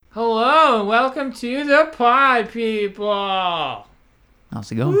Hello, and welcome to the Pie People.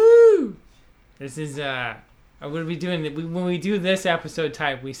 How's it going? Woo! This is I'm gonna be doing when we do this episode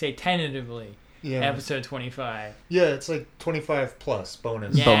type. We say tentatively, episode 25. Yeah, it's like 25 plus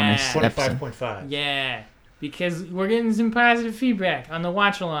bonus. Yeah. Bonus 25.5. Yeah, because we're getting some positive feedback on the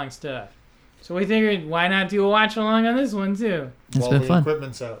watch along stuff. So we figured, why not do a watch along on this one too? It's While been the fun.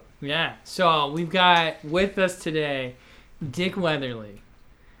 equipment's out. Yeah. So we've got with us today Dick Weatherly.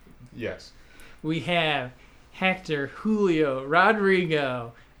 Yes. We have Hector Julio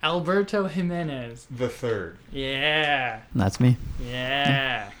Rodrigo Alberto Jimenez. The third. Yeah. That's me.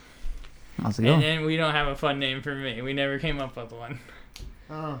 Yeah. How's it And going? then we don't have a fun name for me. We never came up with one.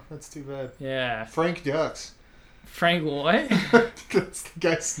 Oh, that's too bad. Yeah. Frank Ducks. Frank what? That's the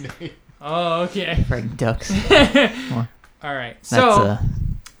guy's name. Oh, okay. Frank Ducks. All right. That's So,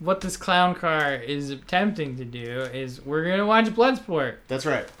 what this clown car is attempting to do is we're going to watch Bloodsport. That's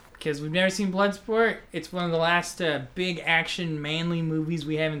right. Because we've never seen Bloodsport. It's one of the last big action, manly movies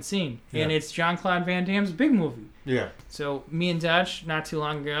we haven't seen. Yeah. And it's Jean-Claude Van Damme's big movie. Yeah. So, me and Dutch, not too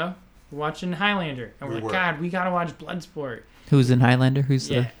long ago, were watching Highlander. And we're We like, were. God, we got to watch Bloodsport. Who's in Highlander?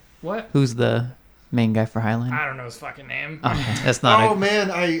 Who's What? the main guy for Highlander? I don't know his fucking name. Oh, okay. That's not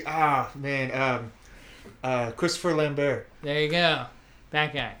Christopher Lambert. There you go.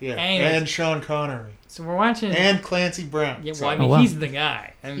 That guy. Yeah. Anyways, And Sean Connery. so we're watching... And Clancy Brown. Yeah, So- well, I mean, wow. he's the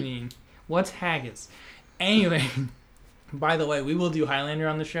guy. I mean, what's haggis? Anyway, by the way, we will do Highlander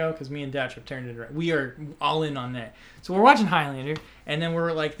on the show because me and Dutch have turned it around. We are all in on that. So we're watching Highlander, and then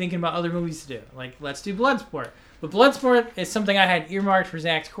we're like thinking about other movies to do. Like, let's do Bloodsport. But Bloodsport is something I had earmarked for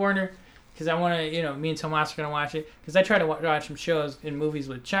Zach's Corner because I want to, me and Tomas are going to watch it because I try to watch some shows and movies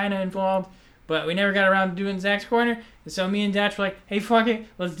with China involved. But we never got around to doing Zach's Corner. And so me and Dutch were like, hey, fuck it.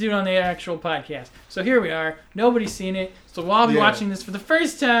 Let's do it on the actual podcast. So here we are. Nobody's seen it. So we'll all be watching this for the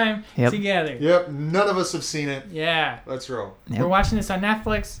first time together. Yep. None of us have seen it. Yeah. Let's roll. Yep. We're watching this on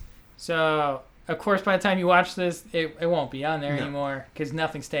Netflix. So, of course, by the time you watch this, it won't be on there anymore because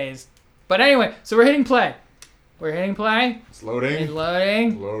nothing stays. But anyway, so we're hitting play. We're hitting play. It's loading. It's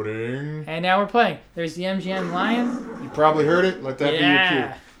loading. Loading. And now we're playing. There's the MGM Lions. You probably heard it. Let that be your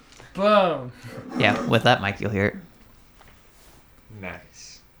cue. Boom. Yeah, with that mic, you'll hear it.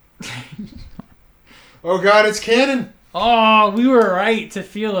 Nice. Oh God, it's canon. Oh, we were right to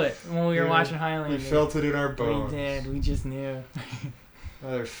feel it when we were watching Highlander. We felt it in our bones. We did. We just knew.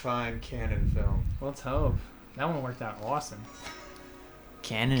 Another fine canon film. Let's hope. That one worked out awesome.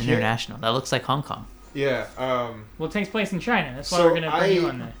 Canon International. That looks like Hong Kong. Yeah. Well, it takes place in China. That's why So we're going to bring you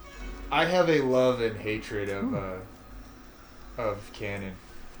on that. I have a love and hatred of canon.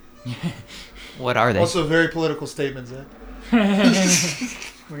 What are they? Also, very political statements.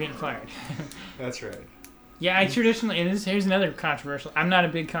 We're getting fired. That's right. Yeah, I traditionally, and here's another controversial. I'm not a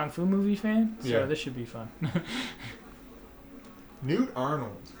big kung fu movie fan, so this should be fun. Newt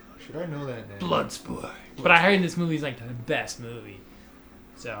Arnold. Should I know that name? Bloodsport. But I heard this movie's like the best movie,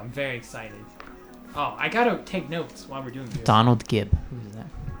 so I'm very excited. Oh, I gotta take notes while we're doing this. Donald Gibb. Who's that?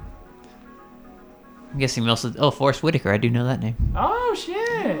 I'm guessing most of... Forrest Whitaker. I do know that name. Oh,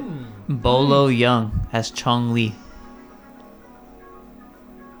 shit. Bolo Young as Chong Li.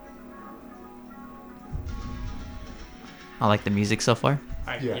 I like the music so far.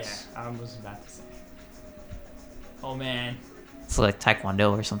 Yes. Yeah, I was about to say. Oh, man. It's like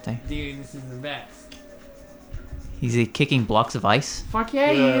Taekwondo or something. Dude, this is the best. He's kicking blocks of ice, Fuck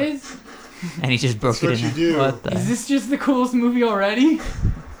yeah, Yeah. he is. and he just broke That's it what in you half. do. What the? Is this just the coolest movie already?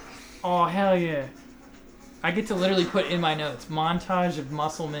 Oh, hell yeah. I get to literally put in my notes, montage of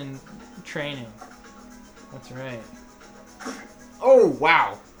muscleman training. That's right. Oh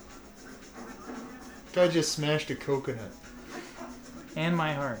wow! Guy just smashed a coconut. And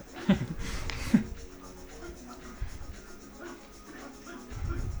my heart.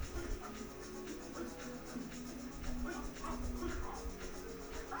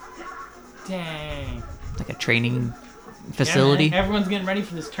 Dang. Like a training facility. Yeah, man. Everyone's getting ready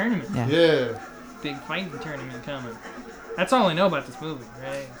for this tournament. Yeah. Yeah. Big fighting tournament coming. That's all I know about this movie,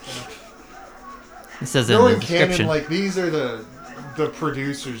 right? So. It says it in Knowing the description. canon, like these are the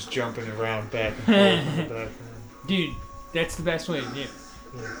producers jumping around back and forth in the background. Dude, that's the best way to do it.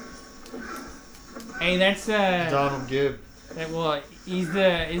 Yeah. Hey, that's Donald Gibb. well, he's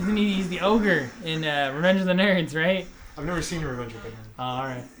the ogre in Revenge of the Nerds, right? I've never seen Revenge of the Nerds. Oh, all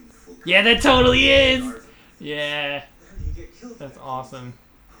right. Yeah, that totally is. Yeah, that's awesome.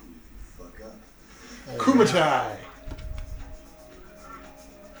 Kumatai.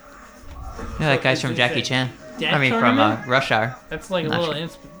 Yeah, that guy's from Jackie Chan. Death I mean, from Tournament? Rush Hour. That's like a Not little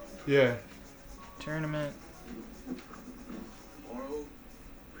sure. Yeah. tournament.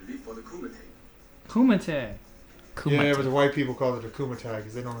 Kumite. Yeah, but the white people call it a kumite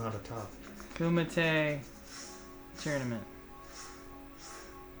because they don't know how to talk. Kumite tournament.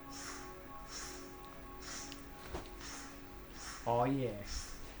 Oh yeah.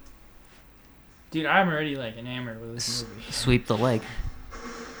 Dude, I'm already like enamored with this movie. Sweep the leg.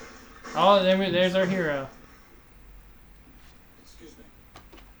 Oh, there's our hero. Excuse me.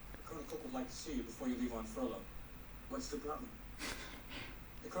 Colonel Cook would like to see you before you leave on furlough. What's the problem?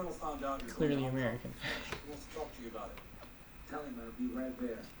 The colonel found out you're Clearly going to Hong Kong. American. He wants to talk to you about it. Tell him I'll be right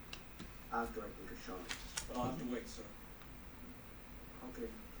there after I take a shot. But I'll have to wait, sir. Okay.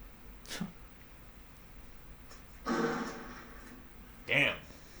 Damn.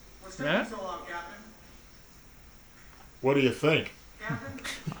 What's Yeah? taking so long, Captain? What do you think? Captain?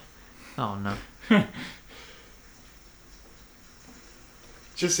 Oh no.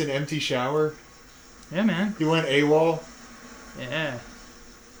 Just an empty shower. Yeah, man. He went AWOL. Yeah.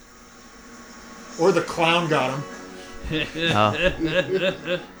 Or the clown got him.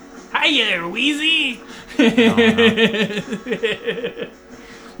 Oh. Hi there, Wheezy! Oh,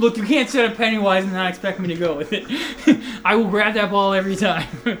 Look, you can't set up Pennywise and not expect me to go with it. I will grab that ball every time.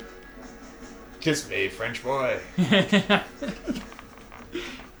 Kiss me, French boy.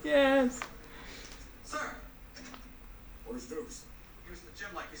 Yes. Sir! Where's Dukes? He was in the gym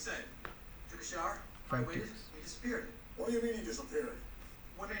like you said. Took a shower, Frank I waited, Dukes. he disappeared. What do you mean he disappeared?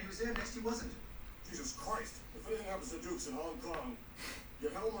 One minute he was there, next he wasn't. Jesus Christ. If anything happens to Dukes in Hong Kong,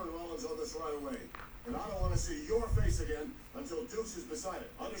 get Helmer and Rollins on this right away. And I don't want to see your face again until Dukes is beside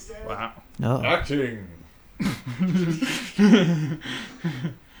it. Understand? Wow. No. Acting.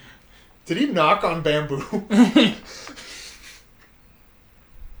 Did he knock on bamboo?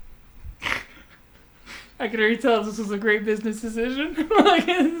 I can already tell this was a great business decision. Like,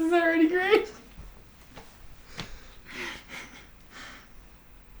 this is already great.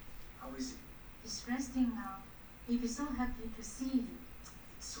 How is he? He's resting now. He'll be so happy to see you.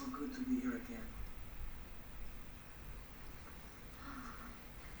 It's so good to be here again.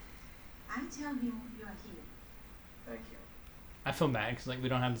 I tell him you are here. Thank you. I feel bad because like we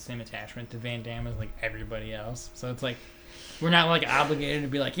don't have the same attachment to Van Damme as like everybody else. So it's like we're not like obligated to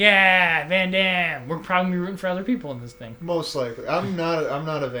be like, yeah, Van Damme. We're probably rooting for other people in this thing. Most likely. I'm not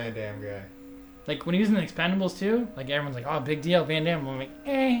a Van Damme guy. Like when he was in the Expendables too, like everyone's like, oh, big deal, Van Damme. I'm like,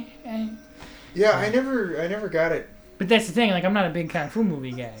 eh. Yeah, I never got it. But that's the thing. Like I'm not a big kung fu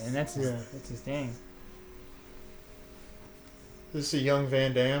movie guy, and that's Yeah. that's his thing. This is a young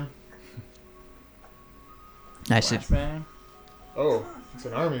Van Damme. Nice. Flashbang. Oh, it's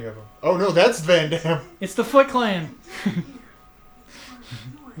an army of them. Oh no, that's Van Damme. It's the Foot Clan.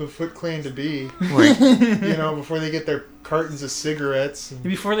 The Foot Clan to be. Wait. You know, before they get their cartons of cigarettes. And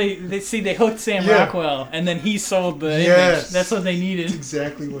Before they hooked Sam Yeah. Rockwell, and then he sold the image. Yes. That's what they that's needed.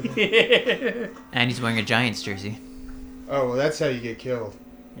 exactly what. And he's wearing a Giants jersey. Oh, well, that's how you get killed.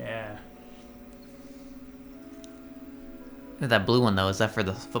 Yeah. That blue one though, is that for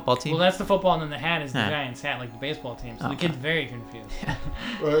the football team? Well, that's the football, and then the hat is the Huh. Giants hat, like the baseball team. So the Okay. kid's very confused.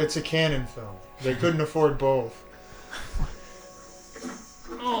 Well, it's a canon film. They couldn't afford both.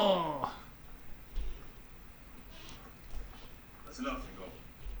 Oh. That's enough, Jingo.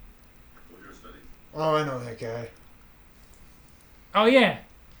 Go to your study. Oh, I know that guy. Oh yeah.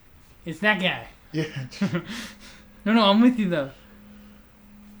 It's that guy. Yeah. No, I'm with you though.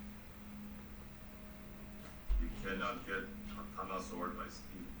 You cannot get katana sword by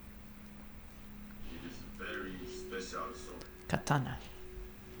stealing. It is very special sword. Katana.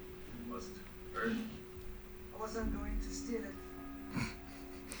 You must earn it. I wasn't going to steal it.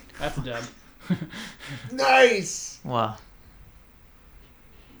 That's a dub. Nice. Wow.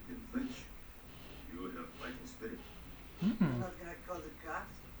 You can flinch. You have fighting spirit. I'm not gonna call the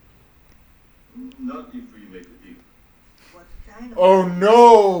cops. Not if we make a deal. What kind of... Oh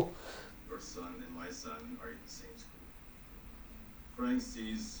no. Your son and my son are in the same school. Frank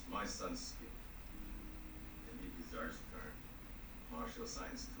sees my son's skill. And he desires to learn martial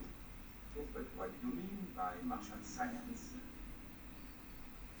science too. But what do you mean by martial science?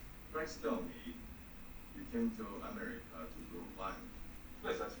 Frank's telling me you came to America to grow land.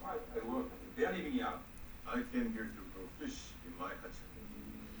 Yes, that's right. I work. They are leaving out. I came here to grow fish in my hatchery.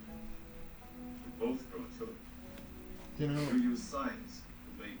 We both grow children. You know, We use science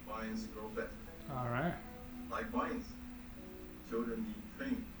to make vines grow better. All right. Like vines, children need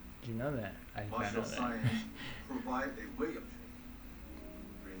training. Did you know that? I did not Martial know that. science provide a way of training.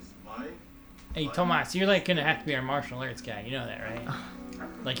 Brings mind. Hey, Tomas, you're like gonna have to be our martial arts guy. You know that, right?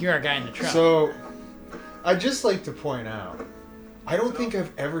 Like you're our guy in the truck. so I'd just like to point out, I don't think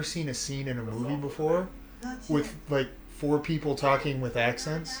I've ever seen a scene in a movie before with like 4 people talking with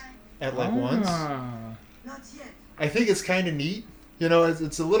accents. at like once. Ah. Not yet. I think it's kind of neat. You know,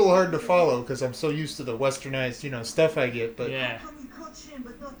 it's a little hard to follow because I'm so used to the westernized, stuff I get. But Yeah. How come you caught him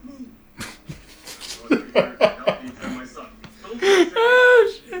but not me? My son.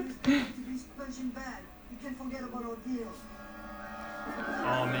 Oh shit. If he's punching bad, you can forget about our deal.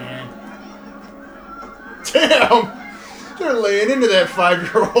 Oh man. damn, they're laying into that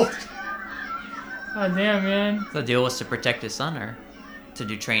 5-year-old. Oh damn, man. The deal was to protect his son or to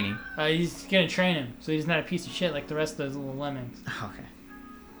do training? He's gonna train him, so he's not a piece of shit like the rest of those little lemmings. Okay.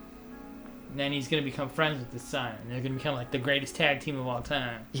 And then he's gonna become friends with his son, and they're gonna become like the greatest tag team of all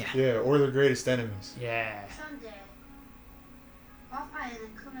time. Yeah. Yeah, or their greatest enemies. Yeah. Someday, I'll fight in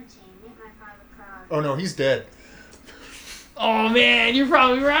the Kuma chain, make my father proud. Oh no, he's dead. Oh man, you're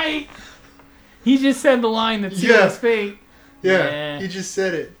probably right. He just said the line that's Yeah. his fate. Yeah, Yeah. he just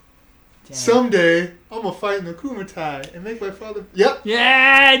said it. Damn. Someday, I'm gonna fight in the Kumatai and make my father. Yep.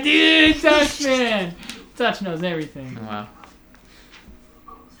 Yeah, dude, Touch man. Touch knows everything. Oh, wow.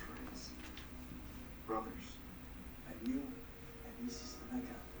 Close friends. Brothers. And you and Mrs. Tanaka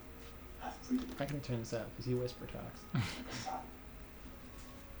have freedom. I can turn this up because he whisper talks.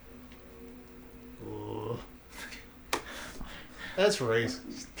 Ooh. That's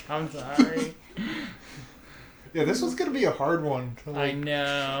racist. I'm sorry. Yeah, this one's gonna be a hard one. to, I like-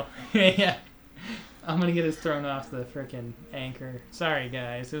 know. Yeah. I'm gonna get us thrown off the frickin' anchor. Sorry,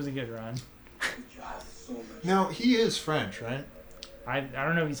 guys. It was a good run. You have so much. Now he is French, right? I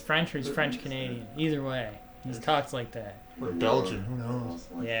don't know if he's French or he's French Canadian. Either way, he talks like that. Or Belgian? Who knows?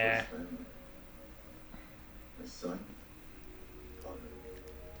 Lost my Yeah. first family. My son, father,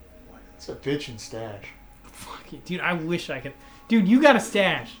 wife. It's a bitchin' stash. Fuck it, dude. I wish I could. Dude, you got a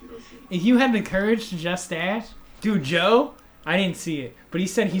stash. If you had the courage to just stash, dude, Joe. I didn't see it, but he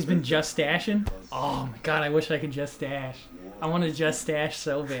said he's been just stashing. Oh my god, I wish I could just stash. I want to just stash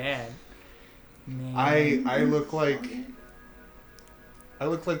so bad. Man. I look like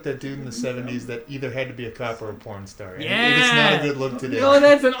that dude in the 70s that either had to be a cop or a porn star. And Yeah. it's not a good look today. Oh,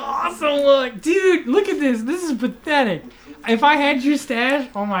 that's an awesome look. Dude, look at this. This is pathetic. If I had your stash,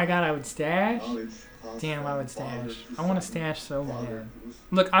 oh my god, I would stash. Damn, I would stash. I want to stash so bad.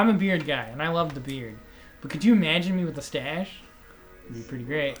 Look, I'm a beard guy, and I love the beard. But could you imagine me with a stash? It'd be pretty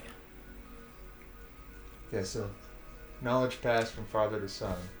great. Yeah, so knowledge passed from father to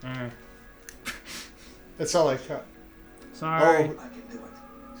son. Alright. That's all I got. Sorry. Oh, I can do it.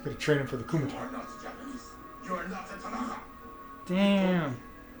 he's gonna train him for the You Kumatai. are not Japanese. You are not a Tanaka. Damn. Do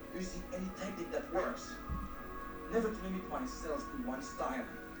you see any technique that works? Never to limit myself to one style.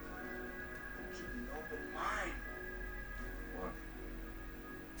 Keep an open mind. What?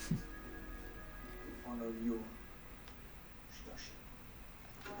 To follow you. Shitoshi.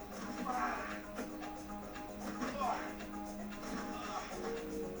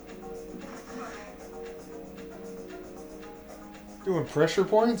 Doing pressure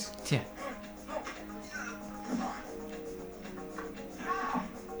points? Yeah.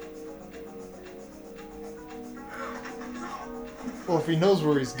 Well, if he knows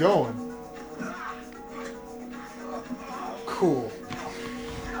where he's going. Cool.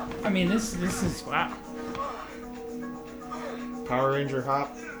 I mean, this is wow. Power Ranger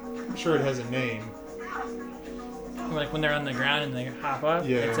hop. I'm sure it has a name. Like when they're on the ground and they hop up.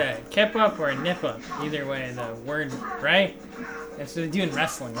 Yeah. It's a kip up or a nip up. Either way, the word right. It's what they do in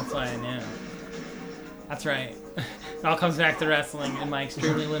wrestling. That's why I knew. That's right. It all comes back to wrestling in my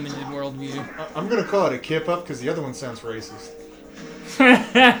extremely limited worldview. I'm gonna call it a kip up because the other one sounds racist.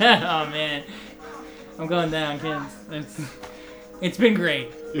 Oh man, I'm going down, kids. It's been great.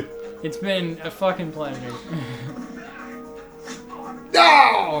 Yeah. It's been a fucking pleasure.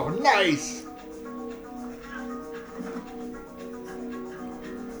 Oh, nice!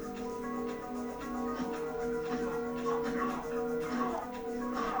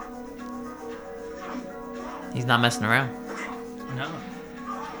 He's not messing around. No.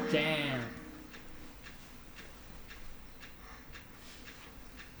 Damn.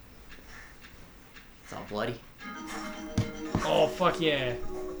 It's all bloody. Oh fuck yeah.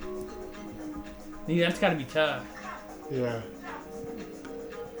 Dude, that's gotta be tough. Yeah.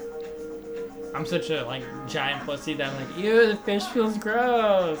 I'm such a like giant pussy that I'm like, ew, the fish feels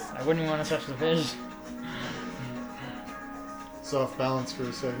gross. I wouldn't even want to touch the fish. It's off balance for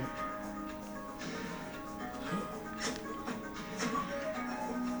a second.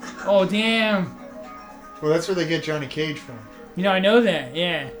 Oh damn. Well, that's where they get Johnny Cage from. You know, I know that,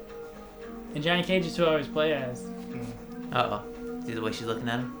 yeah. And Johnny Cage is who I always play as. Uh oh. See the way she's looking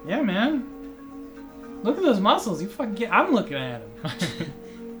at him? Yeah, man. Look at those muscles. You fucking get. I'm looking at him.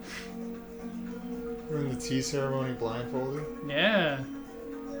 We're in the tea ceremony blindfolded. Yeah.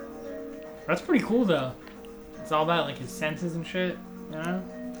 That's pretty cool though. It's all about like his senses and shit. You know?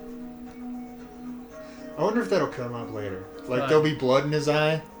 I wonder if that'll come up later. Like What? there'll be blood in his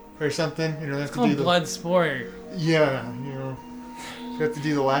eye or something. You know, they have It's to called do the Bloodsport, yeah. You know, you have to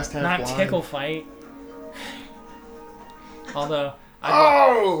do the last half. not blind. tickle fight. Although,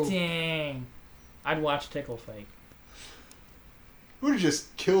 Oh! dang, I'd watch tickle fight. Would have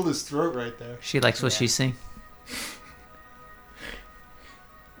just killed his throat right there. She likes what Yeah. she's saying.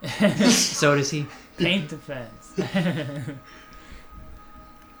 So does he. Paint defense.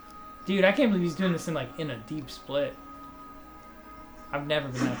 Dude, I can't believe he's doing this in a deep split. I've never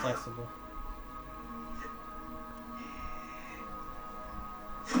been that flexible.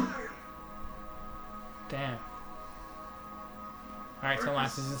 Damn. Alright,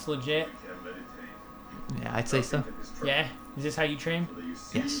 Tomas, is this legit? You can meditate. Yeah, I'd say so. Nothing can distract Yeah? Is this how you train? you, so that you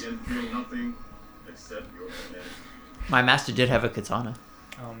see Yes. and feel nothing except your own energy. My master did have a katana.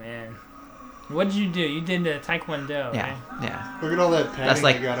 Oh man. What did you do? You did the Taekwondo, Yeah, right? yeah. Look at all that padding That's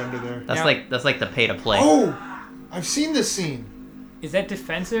like- they got under there. That's Yeah. like the pay to play. Oh! I've seen this scene. Is that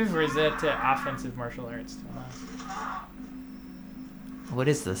defensive or is that offensive martial arts, Tomas? What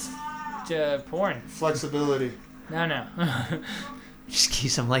is this? Porn. Flexibility. No. Just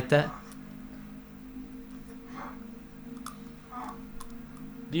keeps him like that.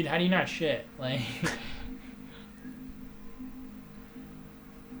 Dude, how do you not shit? Like...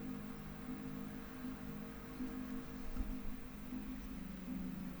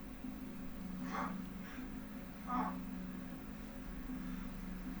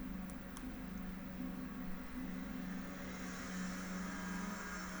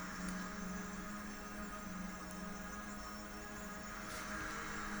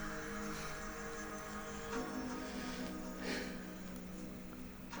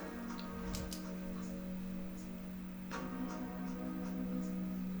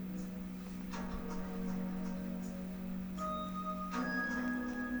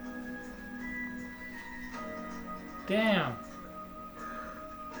 Damn.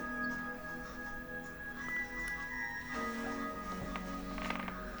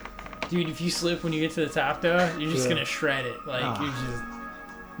 Dude, if you slip when you get to the top, though, you're just Yeah. gonna shred it. Like, Ah. you're just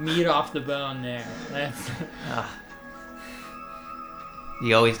meat off the bone there. That's... Ah.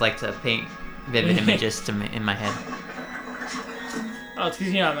 You always like to paint vivid images in my head. Oh, it's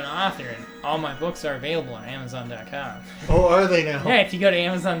because, I'm an author, and all my books are available on Amazon.com. Oh, are they now? Yeah, if you go to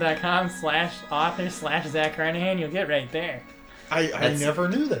Amazon.com/author/Zach Carnahan, you'll get right there. I That's- never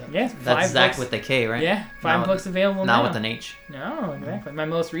knew that. Yeah, That's 5 Zach books. with the K, right? Yeah, 5 Not books available Not now. with an H. No, exactly. My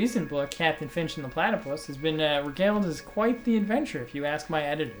most recent book, Captain Finch and the Platypus, has been regaled as quite the adventure, if you ask my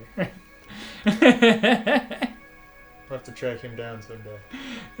editor. I'll have to track him down someday.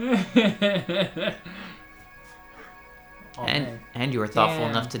 Oh, and man. and you were thoughtful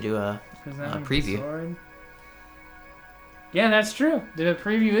Damn. enough to do a Present preview. sword. Yeah, that's true. The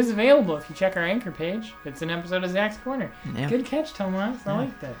preview is available if you check our anchor page. It's an episode of Zach's Corner. Yeah. Good catch, Tomas. I Yeah.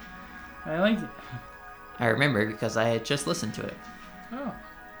 like that. I liked it. I remember because I had just listened to it, Oh.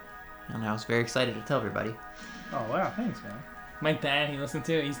 and I was very excited to tell everybody. Oh, wow. Thanks, man. Mike Dan, he listened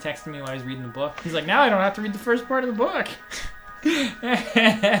to it. He's texting me while I was reading the book. He's like, now I don't have to read the first part of the book.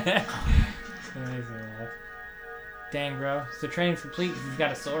 That makes me laugh. Dang, bro. So training's complete 'cause he's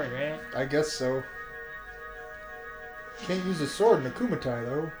got a sword, right? I guess so. Can't use a sword in a kumatai,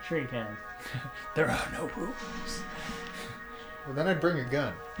 though. Sure you can. There are no rules. Well, then I'd bring a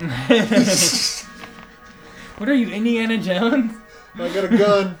gun. What are you, Indiana Jones? I got a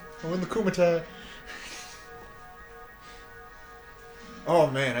gun. I'm in the kumatai. Oh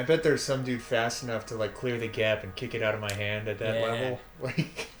man, I bet there's some dude fast enough to clear the gap and kick it out of my hand at that Yeah. level.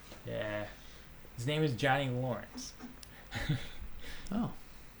 Like, Yeah. His name is Johnny Lawrence. Oh,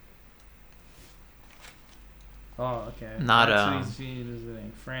 Oh, okay. Not, Matsuichi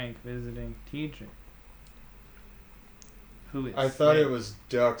visiting. Frank visiting teacher. Who is? I thought Frank? it was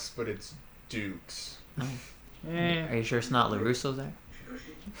ducks, but it's dukes. no. Eh. Are you sure it's not LaRusso there?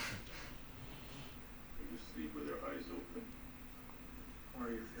 Shidoshi? You sleep with your eyes open. How are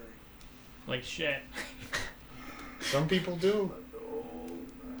you feeling? Like shit. Some people do. Like the old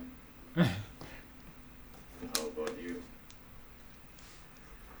man. And how about you?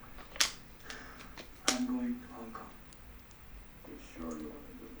 I'm going to Hong Kong You sure you want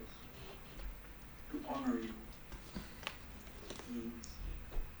to do this? to honor you. It means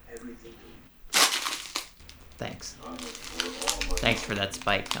everything to me. Thanks. I will pour all my Thanks for that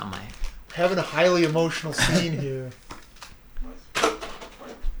spike on my. Having a highly emotional scene here. my spirit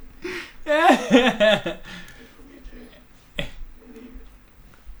fight for me, Jane. You need it.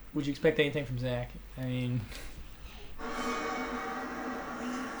 Would you expect anything from Zach? I mean,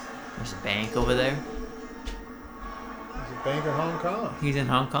 There's a bank over there. There's a bank in Hong Kong. He's in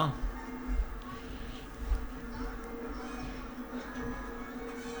Hong Kong.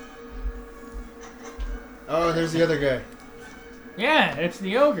 Oh, and there's the other guy. Yeah, it's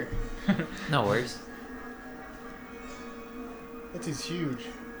the ogre. No worries. That dude's huge.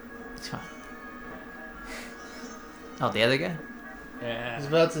 Oh, the other guy? I was Yeah.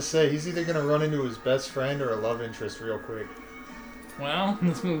 about to say, he's either going to run into his best friend or a love interest real quick. Well,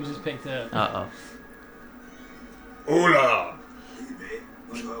 this movie just picked up. Uh-oh. Hola! Hey, babe.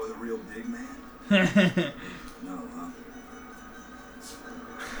 Want to go out with a real big man? No, huh?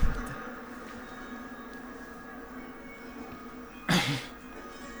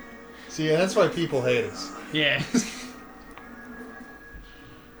 See, that's why people hate us. Yeah.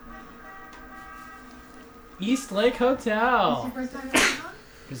 East Lake Hotel. First time in Hong Kong?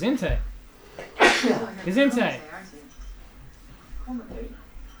 Gesundheit. Oh, Gesundheit. Komite?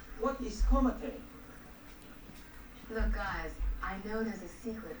 What is Komite? Look, guys, I know there's a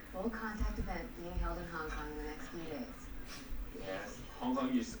secret full contact event being held in Hong Kong in the next few days. Yes, Hong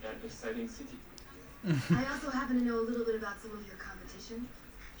Kong is an exciting city. I also happen to know a little bit about some of your competition.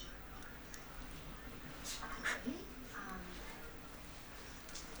 Okay,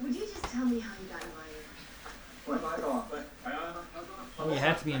 would you just tell me how you got invited? Oh, you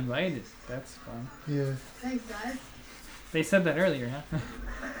have to be invited. That's fun. Yeah. Thanks, guys. They said that earlier, huh?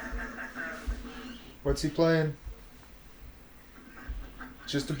 What's he playing?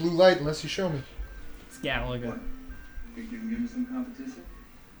 Just a blue light unless you show me. It's Galaga. Think you can give me some competition?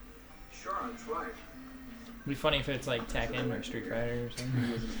 Sure, I'll try. It'd be funny if it's like Tekken or Street Fighter or He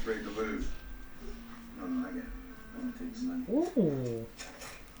something. wasn't afraid to lose. No, I get it. I'm gonna take some. Ooh.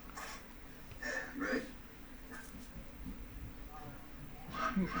 Ready?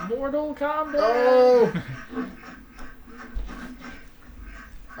 Mortal Kombat. Oh!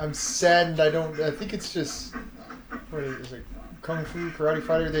 I'm saddened I think it's just... What is it? Kung Fu Karate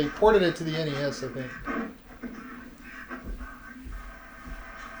Fighter? They ported it to the NES, I think.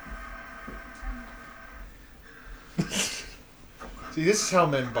 See, this is how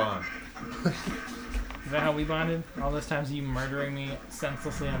men bond. Is that how we bonded? All those times you murdering me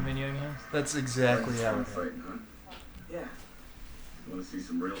senselessly on video games? That's exactly how Fun it fighting, huh? Yeah. You want to see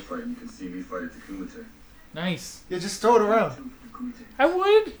some real fighting? You can see me fight at the Kumite. Nice. Yeah, just throw it around. Kumite. I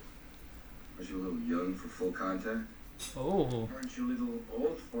would. Aren't you a little young for full contact? Oh. Aren't you a little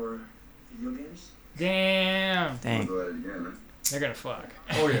old for video games? Damn. We'll Dang. go at it again, huh? They're gonna fuck.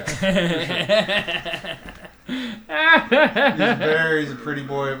 Oh, yeah. He's a pretty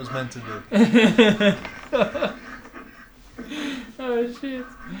boy. It was meant to be. Oh shit.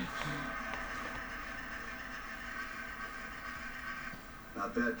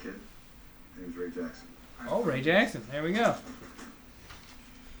 Not bad, kid. Name's Ray Jackson. Oh, Ray Jackson. There we go.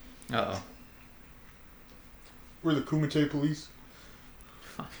 Uh-oh. We're the Kumite police.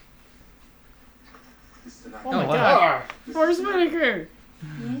 Mrs. Tanaka. Oh my wow. god. Mrs. Forrest Tanaka. Whitaker.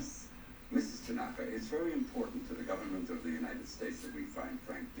 Yes? Mrs. Tanaka, it's very important to the government of the United States that we find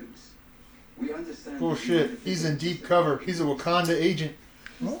Frank Dukes. We understand. Bullshit. He's in deep cover. He's a Wakanda agent.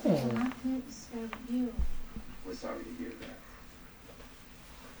 Oh. You. We're sorry to hear that.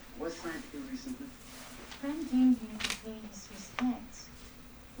 Was Frank here recently? Friend came here to pay his respects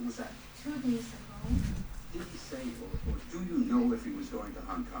Who was that? 2 days ago. Did he say, or do you know if he was going to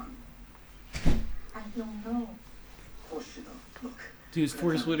Hong Kong? I don't know. Of course you don't. Look. Dude, is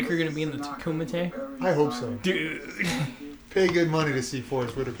Forrest Whitaker gonna be in the Kumite? I hope so. Dude. Pay good money to see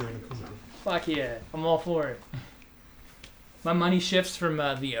Forrest Whitaker in a Kumite. Fuck yeah. I'm all for it. My money shifts from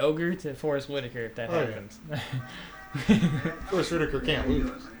the ogre to Forrest Whitaker if that Oh, yeah. happens. Forrest Whitaker can't lose.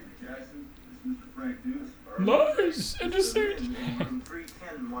 Jackson, this is Mr. Frank Dukes. Nice. Interesting.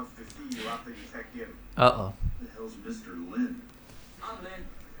 310 wants to see you after you check in. Uh-oh. Who the hell's Mr. Lin? I'm Lin.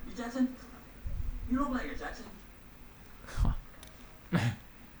 You Jackson? You look like a Jackson.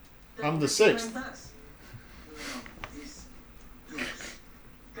 I'm the sixth. No, he's Dukes.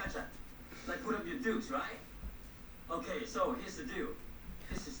 Gotcha. Like put up your Dukes, right? Okay, so here's the deal.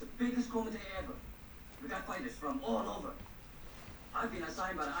 This is the biggest Kumite ever. We got fighters from all over. I've been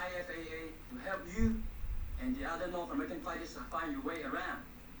assigned by the IFAA to help you and the other North American fighters to find your way around.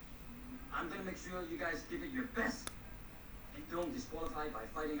 I'm gonna make sure you guys give it your best and don't disqualify by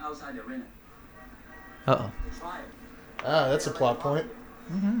fighting outside the arena. Uh-oh. The trial. Ah, that's a plot point.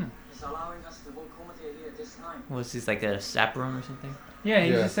 Mm-hmm. It's allowing us to hold Kumite here this time. Was this like a sap room or something? Yeah,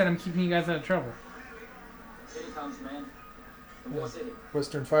 he Yeah. just said I'm keeping you guys out of trouble. City comes, man. The war city.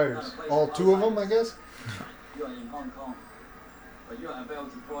 Western fighters. All 2 of them, I guess? You are in Hong Kong, but you are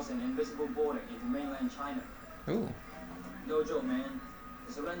about to cross an invisible border into mainland China. Ooh. No joke, man.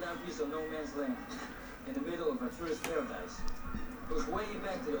 It's a rundown piece of no man's land in the middle of a tourist paradise. It goes way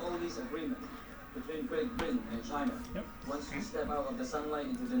back to the old lease agreement between Great Britain and China. Yep. Once you step out of the sunlight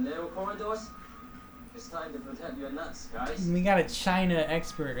into the narrow corridors, it's time to protect your nuts, guys. We got a China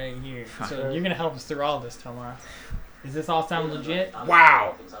expert right here. So you're gonna help us through all this, Tomas. Does this all sound legit?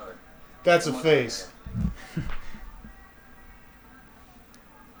 Wow. That's a face.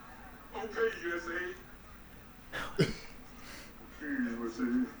 Okay, USA. USA.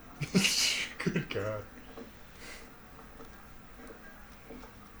 Good God.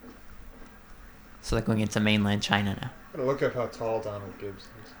 So they're going into mainland China now. Gotta look up how tall Donald Gibbs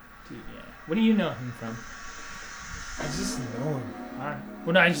is. Dude, yeah. What do you know him from? I just know him. Alright.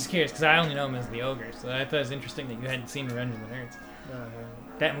 Well, no, I'm just curious because I only know him as the ogre. So I thought it was interesting that you hadn't seen Revenge of the Nerds. No, I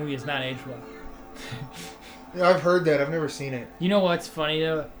haven't. That movie is not aged well. Yeah, I've heard that. I've never seen it. You know what's funny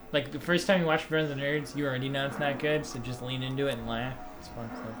though? Like the first time you watch Revenge of the Nerds, you already know it's not good. So just lean into it and laugh. It's fun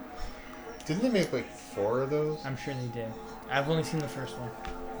stuff. Didn't they make like 4 of those? I'm sure they did. I've only seen the first one.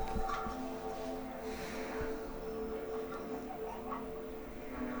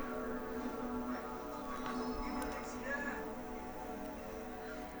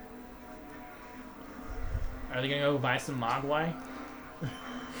 Are they gonna go buy some Mogwai? You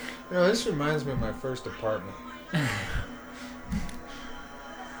know, this reminds me of my first apartment.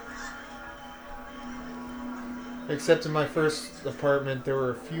 Except in my first apartment, there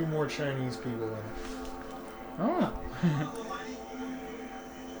were a few more Chinese people in it. Oh.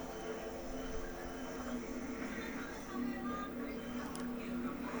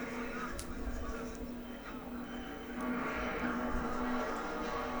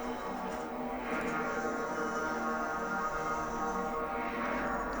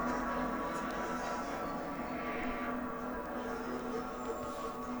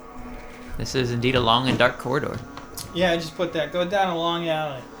 This is indeed a long and dark corridor. Yeah, I just put that. Go down a long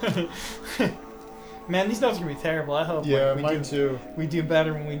alley. Man, these notes are gonna be terrible. I hope. Yeah, we mine too. We do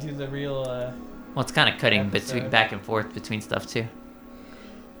better when we do the real. Well, it's kind of cutting between Episode. back and forth between stuff too.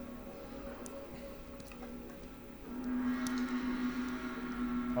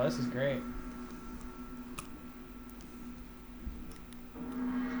 Oh, this is great.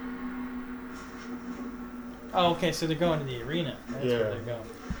 Oh, okay. So they're going to the arena. That's Yeah. where they're going.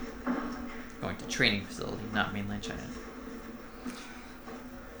 Going to training facility, not mainland China.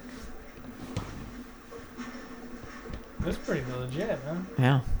 That's pretty legit, huh?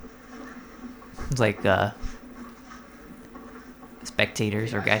 Yeah. It's like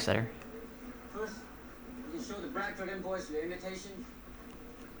spectators or guys that are. First, you can show the Black Dragon boys your invitation.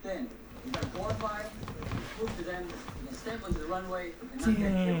 Then, you gotta qualify, prove to them, you can step onto the runway and not get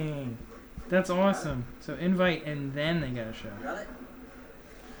killed. Dang. That's awesome. So invite and then they gotta show. Got it?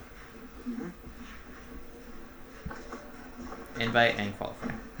 Invite and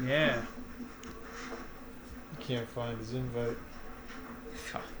qualify. Yeah. You can't find his invite.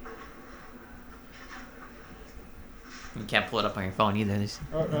 You can't pull it up on your phone either.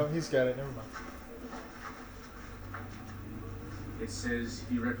 Oh, no, he's got it. Never mind. It says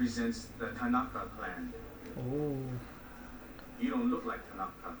he represents the Tanaka clan. Oh. You don't look like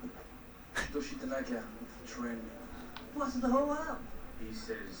Tanaka. Doshi Tanaka, trend. What's the whole out? He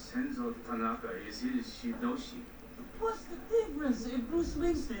says Senzo Tanaka is his Shidoshi. What's the difference if Bruce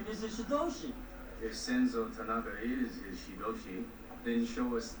Springsteen is a Shidoshi? If Senzo Tanaka is his Shidoshi, then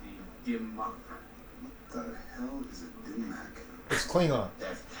show us the dim mark. What the hell is a Dimac? It's Klingon.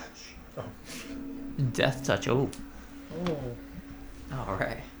 Death touch. Death touch. Oh. Oh. All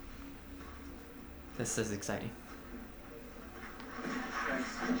right. This is exciting.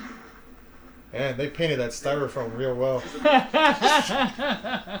 Man, they painted that styrofoam real well.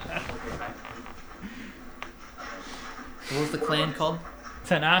 What was the clan called?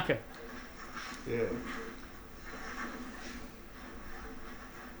 Tanaka. Yeah.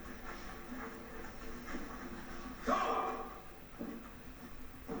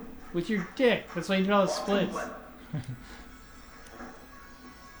 With your dick. That's why you did all the splits.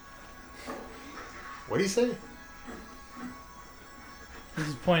 What do you say? He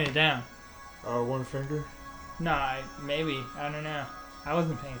just pointed down. One finger. No, maybe. I don't know. I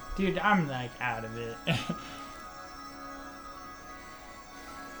wasn't paying. Dude, I'm like out of it.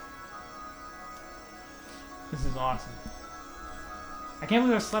 This is awesome. I can't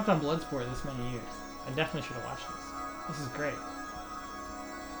believe I've slept on Bloodsport this many years. I definitely should have watched this. This is great.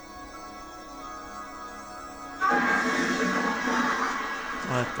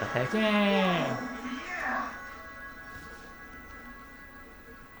 What the heck? Dang!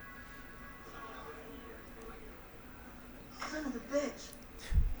 Son of a bitch.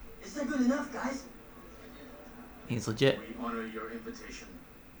 Is that good enough, guys? He's legit. We honor your invitation.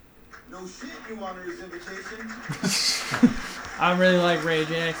 No shit, you honor his invitation. I really like Ray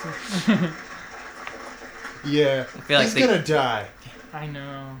Jackson. Yeah, feel like he's they- gonna die. I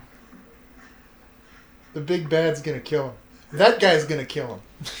know. The big bad's gonna kill him. That guy's gonna kill him.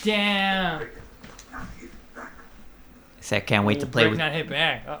 Damn. He said, I can't wait to play Break with. not hit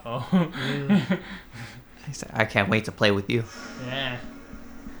back. Uh-oh. He said, I can't wait to play with you. Yeah.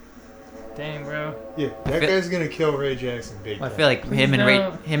 Dang, bro. Yeah, that feel- guy's gonna kill Ray Jackson big Well, I time. feel like Please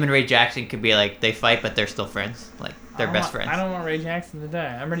don't. him and Ray Jackson could be like they fight, but they're still friends. Like they're best friends. I don't want Ray Jackson to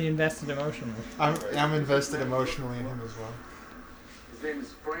die. I'm already invested emotionally. I'm invested emotionally in him as well. His name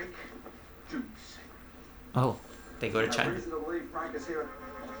is Frank Dukes. Oh, they go to I have China. reason to believe Frank is here in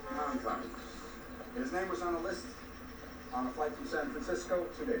Hong Kong. His name was on a list on a flight from San Francisco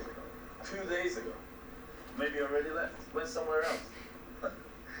 2 days ago. 2 days ago. Maybe already left. Went somewhere else.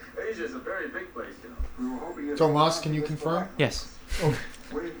 Asia is a very big place, you know. We were hoping you'd Tomas, can you confirm? Yes.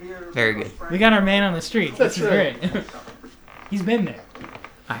 We're here Very because good. Frank- We got our man on the street. That's This is right. great. He's been there.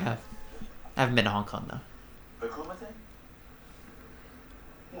 I have. I haven't been to Hong Kong though. The Kumite?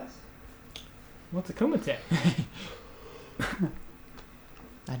 Yes. What's a kumite?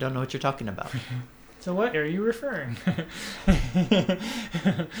 I don't know what you're talking about. So what are you referring?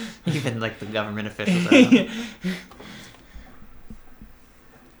 Even like the government officials. I don't know.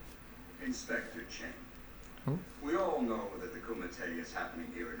 Inspector Chen. Oh. We all know that the Kumite is happening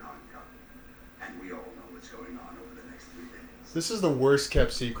here in Hong Kong. And we all know what's going on over the next 3 days. This is the worst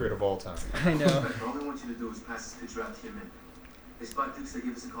kept secret of all time. I know. All I want you to do is pass this picture out to your men. They spot Dukes, they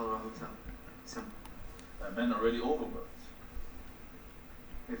give us a call at our hotel. Simple. That men already overworked.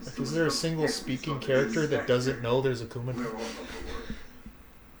 Like, is there a single speaking character that doesn't know there's a Kuman? We're all overworked.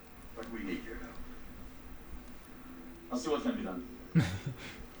 But we need your help. I'll see what can be done. You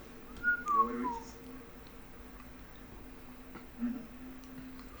know where it reaches?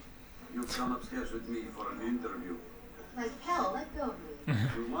 You come upstairs with me for an interview. Like hell, let go of me.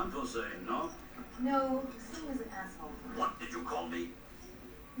 You want to say no? No, Sing is an asshole. What did you call me?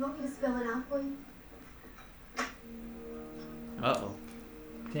 You want me to spell it out for you? Uh oh.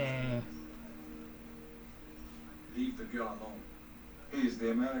 Dang. Leave the girl alone. He's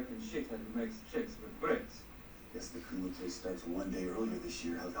the American shithead who makes chicks with braids. Guess the Kumite starts 1 day earlier this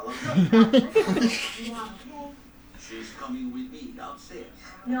year. Tell her Yeah, okay. she's coming with me downstairs.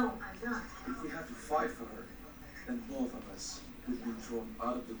 No, I'm not. If we have to fight for her, then both of us will be thrown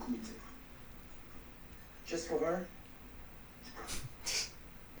out of the kumite. Just for her?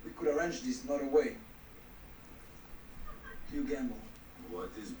 We could arrange this another way. You gamble. What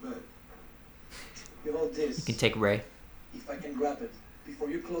is bet? You hold this. You can take Ray. If I can grab it before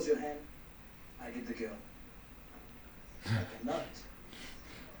you close your hand, I get the girl. If I cannot,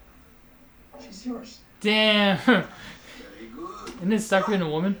 she's yours. Damn. Very good. Isn't it stuck being a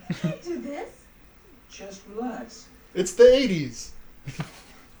woman? I can't do this. Just relax. It's the 80s.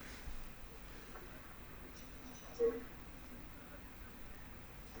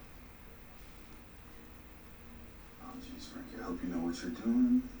 Oh, jeez, Frankie, I hope you know what you're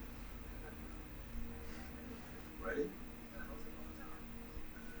doing. Ready?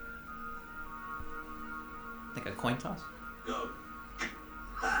 Like a coin toss. Go.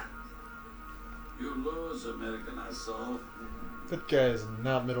 Ha! You lose, American asshole. That guy is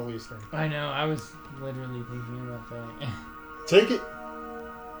not Middle Eastern. I know. I was literally thinking about that. Take it.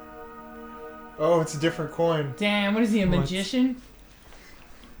 Oh, it's a different coin. Damn. What is he, a What? magician?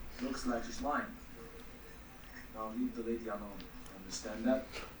 Looks like she's lying. Now leave the lady alone. Understand that?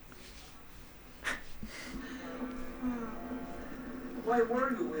 Why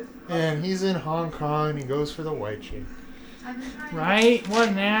were you with? And he's in Hong Kong and he goes for the white chick. I've been trying Right? What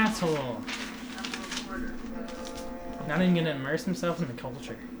an asshole. I'm a reporter. Not even gonna immerse himself in the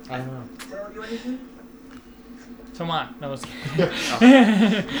culture. I know. Tell you anything? Come on. No, let's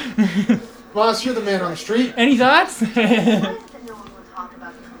Boss, you're the man on the street. Any thoughts? Why is it that no one will talk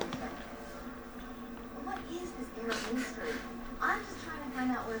about the Kumite? What is this era of mystery? I'm just trying to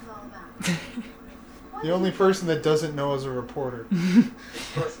find out what it's all about. What The do only you- person that doesn't know is a reporter.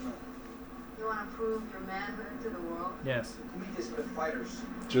 It's personal. You want to prove your manhood to the world? Yes. Comedians are the fighters.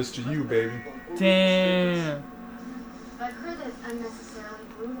 Just to you, baby. Damn. But I've heard that it's unnecessarily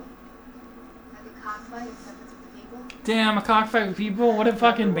brutal. Like a cockfight, except it's with people. Damn, a cockfight with people? What a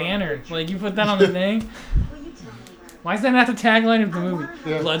fucking banner. Like, you put that on the thing? Will you tell me about it? Why is that not the tagline of the I movie? wanna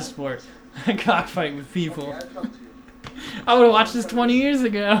Yeah. Bloodsport. A cockfight with people. Okay, I'll talk to you. I would have watched this 20 years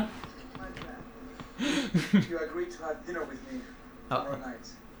ago. What's that? You agreed to have dinner with me tomorrow night.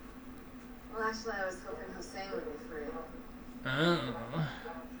 Well, actually, I was hoping Hossein would be free. Oh.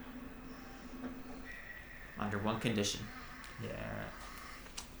 Under one condition. Yeah.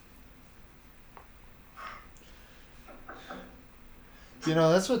 You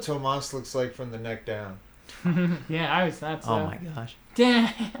know, that's what Tomas looks like from the neck down. Yeah, I was thought so. Oh my gosh.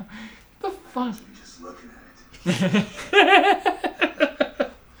 Damn. The fuck? I'm just looking at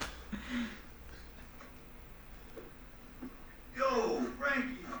it. Yo,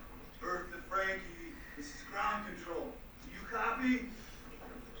 Frankie. Bertha, Frankie. This is ground control. Do you copy?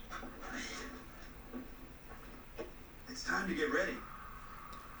 It's time to get ready.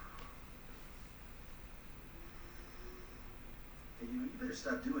 Hey, you better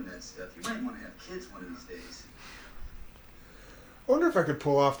stop doing that stuff. You might want to have kids one of these days. I wonder if I could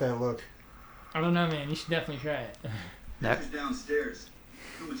pull off that look. I don't know, man. You should definitely try it. Pictures downstairs.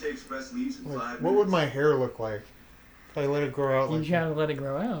 Kumite Express leaves in 5 Like, minutes. what would my hair look like if I let it grow out You like gotta let it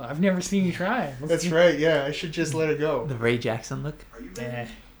grow out. I've never seen you try. That's right, yeah. I should just let it go. The Ray Jackson look. Are you ready? Yeah.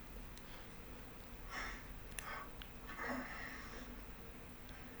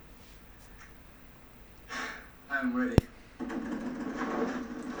 I'm ready.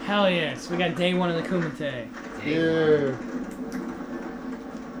 Hell yes. We got day one of the Kumite. Yeah.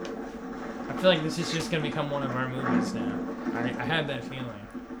 I feel like this is just gonna become one of our movies now. I had that feeling.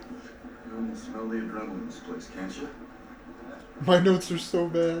 You can smell the adrenaline in this place, can't you? My notes are so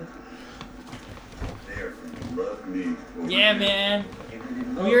bad. There, love me. Yeah, man.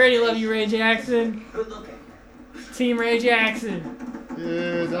 We already love you, Ray Jackson. Good looking. Team Ray Jackson.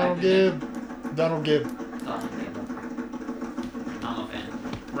 Yeah, Donald Gibb. Donald Gibb. Oh, I'm a fan.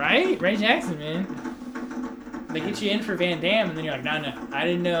 Right? Ray Jackson, man. They get you in for Van Damme, and then you're like, no, I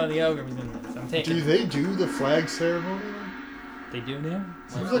didn't know the ogre was in this. I'm taking Do it. they do the flag ceremony? They do now?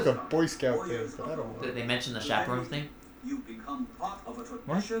 Seems like a Boy Scout thing, but I don't know. Did they mention the chaperone thing? You become part of a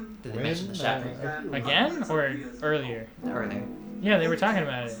tradition. Did they mention the chaperone? Again? Or earlier? Earlier. Yeah, they were talking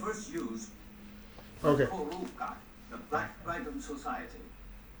about it. First used Okay. Koruka, the Black Dragon Society,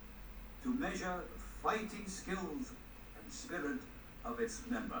 to measure fighting skills and spirit of its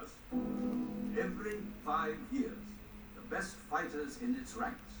members. Every 5 years, the best fighters in its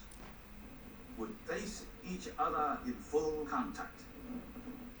ranks would face each other in full contact,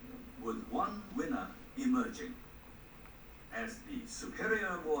 with one winner emerging as the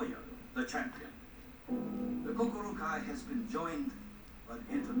superior warrior, the champion. The Kokurukai has been joined by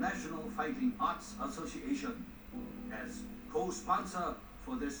the International Fighting Arts Association as co-sponsor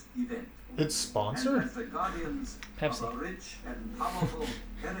for this event. It's And sponsored? as the guardians Pepsi. of a rich and powerful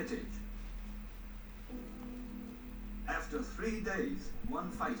heritage. After 3 days, one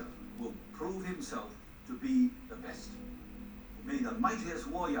fighter will prove himself to be the best. May the mightiest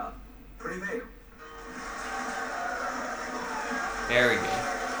warrior prevail. Very good.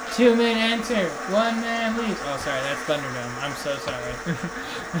 2 men enter, 1 man leaves. Oh, sorry, that's Thunderdome. I'm so sorry.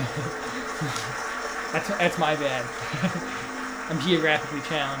 that's my bad. I'm geographically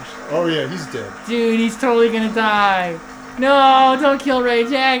challenged. Oh yeah, he's dead. Dude, he's totally gonna die. No, don't kill Ray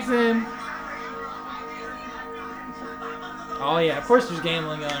Jackson. Oh yeah, of course there's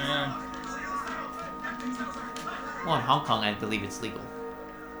gambling going on. Well, in Hong Kong, I believe it's legal.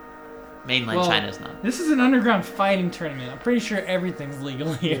 Mainland Well, China's not. This is an underground fighting tournament. I'm pretty sure everything's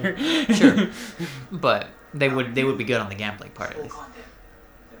legal here. Sure. But they would be good on the gambling part at Full least. contact.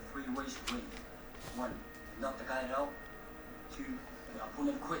 There are 3 ways to win. 1. Knock the guy out. 2. The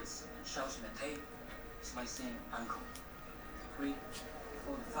opponent quits and shouts Mate. It's like saying uncle. 3.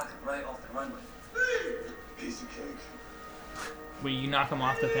 Throw the fucker right off the runway. Piece of cake. Will you knock him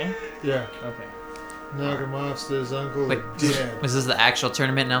off the thing? Yeah. Okay. Knock him off, says Uncle. Wait, Dead. was this the actual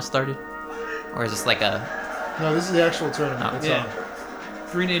tournament now started? Or is this like a... No, this is the actual tournament. Oh, It's yeah. on.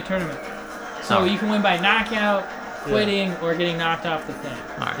 3-day tournament. So Oh. you can win by knockout, quitting, or getting knocked off the thing.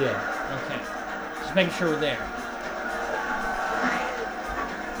 Alright. Yeah. Okay. Just making sure we're there.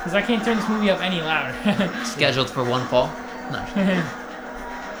 Because I can't turn this movie up any louder. Scheduled for one fall? No.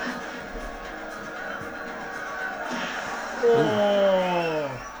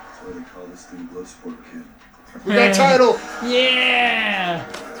 Oh. That's why they call this thing Bloodsport, kid. We got title. Yeah!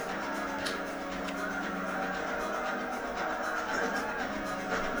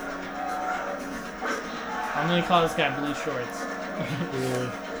 I'm gonna call this guy Blue Shorts.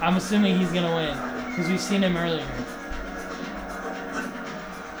 Yeah. I'm assuming he's gonna win. Because we've seen him earlier.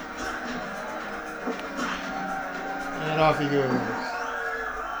 And off he goes.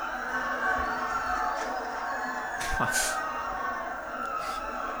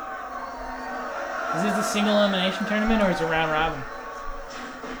 Is this a single elimination tournament or is it round robin?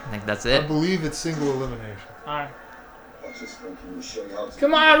 I think that's I it. believe it's single elimination. Alright. Watch this, Frankie. We'll show you how to.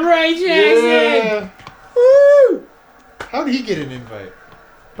 Come on, Ray Jackson! Yeah. Woo! How did he get an invite?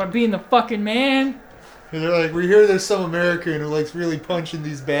 By being the fucking man. And they're like, we hear there's some American who likes really punching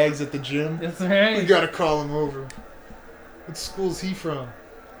these bags at the gym. That's We right. gotta call him over. What school's he from?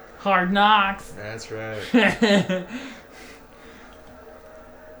 Hard Knocks. That's right.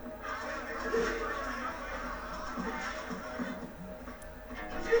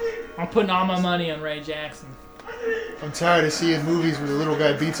 I'm putting all my money on Ray Jackson. I'm tired of seeing movies where the little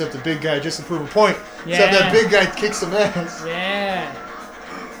guy beats up the big guy just to prove a point. Yeah. Except that big guy kicks some ass. Yeah.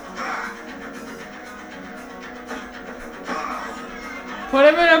 Put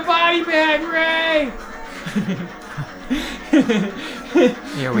him in a body bag, Ray!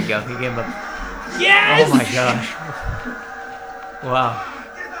 Here we go. He gave him a. Yes! Oh my gosh. Wow.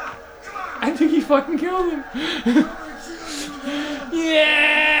 I think he fucking killed him.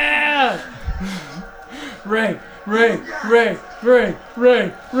 Yeah! Ray. Dude,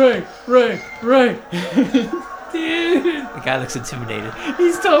 The guy looks intimidated.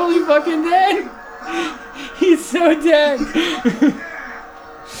 he's totally fucking dead. He's so dead.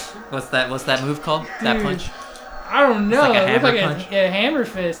 What's that move called? That Dude. punch? I don't know. It's like a It looked hammer like punch? a hammer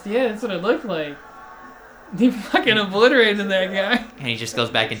fist. Yeah, that's what it looked like. He fucking obliterated that guy. And he just goes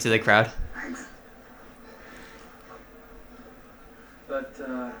back into the crowd. But,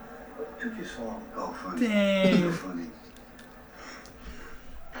 what took you so long? Oh, funny. Dang. Funny.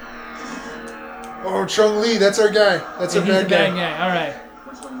 Oh, Chung Lee, that's our guy. That's our He's a bad bad guy. guy. All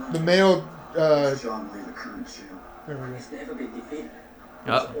right. The male. John Lee, the current champ. There we go. He's never been defeated.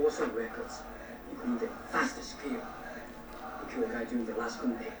 Oh. There's also records, including the fastest spear. He killed a guy during the last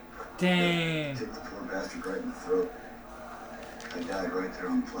gun day. Dang. Kicked the poor bastard right in the throat. I died right there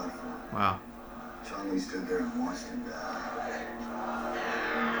on the platform. Wow. John Lee stood there and watched him die.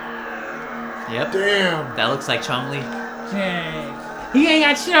 Yep. Damn. That looks like Chong Li. Dang. He ain't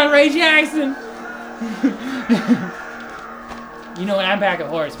got shit on Ray Jackson. You know what? I'm back at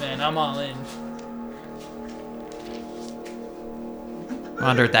horse, man. I'm all in. I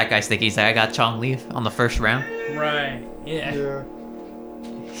wonder what that guy's thinking. He's like, I got Chong Li on the first round. Right. Yeah. Yeah.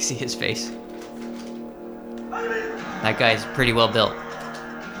 You see his face. That guy's pretty well built.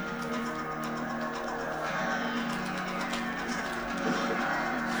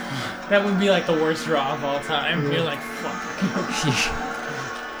 That would be like the worst draw of all time. Yeah. You're like, fuck.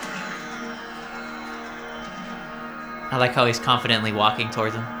 I like how he's confidently walking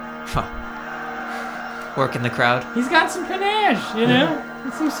towards him. Working the crowd. He's got some panache, you know?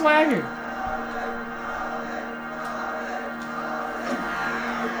 And some swagger.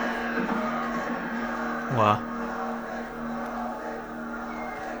 Wow.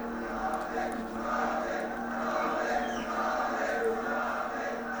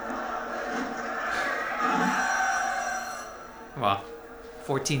 Wow.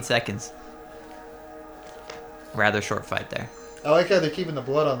 14 seconds. Rather short fight there. I like how they're keeping the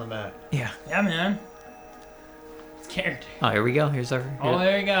blood on the mat. Yeah. Yeah, man. It's character. Oh, here we go. Here's our. Oh,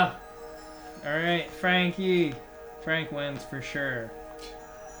 there you go. All right, Frankie. Frank wins for sure.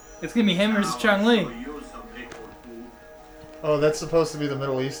 It's gonna be him versus Chung Lee. Oh, that's supposed to be the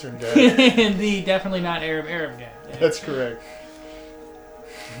Middle Eastern guy. The definitely not Arab guy. Yeah. That's correct.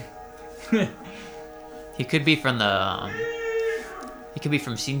 He could be from the. He could be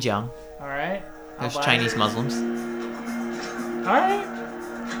from Xinjiang. All right. I'll There's buy Chinese it. Muslims. All right.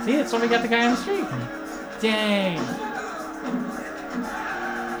 See, that's why we got the guy on the street. Dang.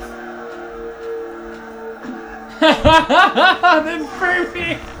 That's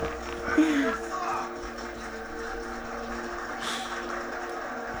perfect.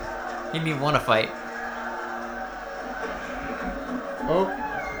 He didn't even want to fight. Oh,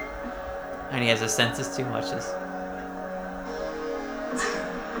 And he has a census too. Watch this.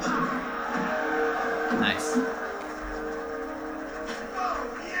 Nice.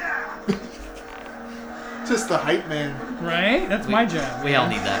 just the hype man. Right? That's my job. We all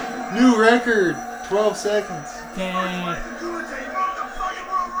need that. New record, 12 seconds. Dang. Do it, Jay. Motherfucking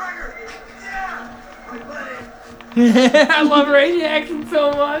world record. Yeah. I love Ray Jackson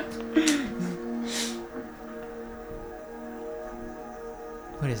so much.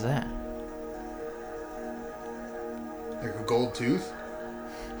 What is that? Like a gold tooth?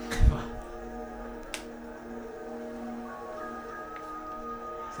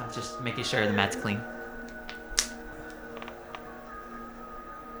 So I'm just making sure the mat's clean.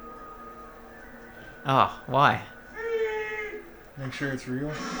 Oh, why? Make sure it's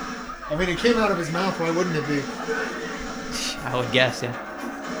real. I mean, it came out of his mouth. Why wouldn't it be? I would guess, yeah.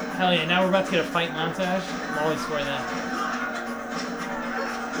 Hell yeah, now we're about to get a fight montage. I'm always for that.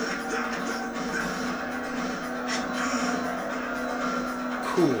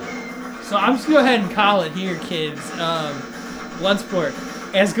 Cool. So I'm just gonna go ahead and call it here, kids. Bloodsport.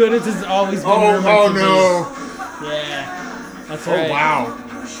 As good as it's always been rumored to no. be. Yeah. That's Oh, right. wow.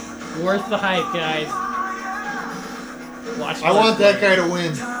 Worth the hype, guys. Watch I want that Bloodsport. guy to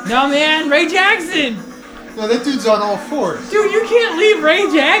win. No, man, Ray Jackson. No, that dude's on all fours. Dude, you can't leave Ray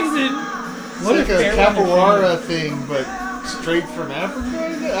Jackson. It's What like a fair weather capoeira thing, but straight from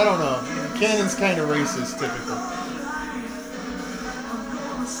Africa? I don't know. Canon's kind of racist, typically.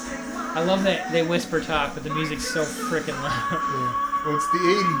 I love that they whisper talk, but the music's so freaking loud. Yeah. Well, it's the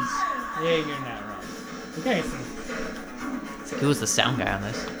 80s. Yeah, you're not wrong. Okay, so It's like, who was the sound guy on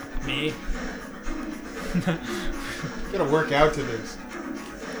this? me. Gotta work out to this.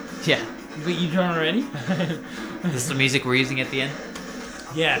 Yeah. But you done already? This is the music we're using at the end?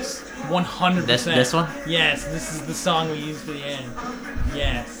 Yes, 100%. This one? Yes, this is the song we use for the end.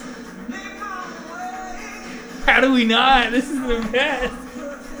 Yes. How do we not? This is the best.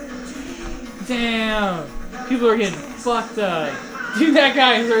 Damn. People are getting fucked up. Dude, that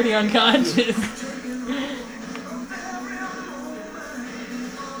guy is already unconscious.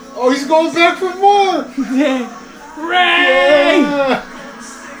 Oh, he's going back for more! Ray! Yeah.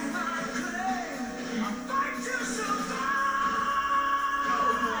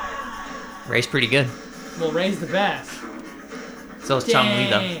 Ray's pretty good. Well, Ray's the best. So is Chong Li,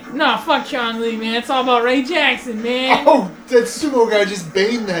 though. Dang. Nah, fuck Chong Li, man. It's all about Ray Jackson, man. Oh, that sumo guy just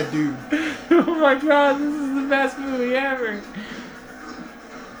baned that dude. Oh my god, this is the best movie ever.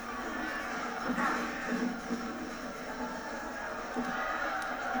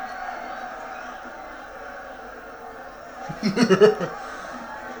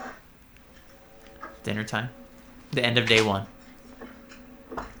 Dinner time. The end of day one.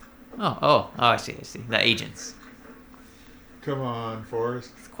 Oh, I see. The agents. Come on,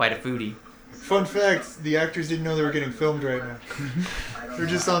 Forrest. It's quite a foodie. Fun fact, the actors didn't know they were getting filmed right now. They're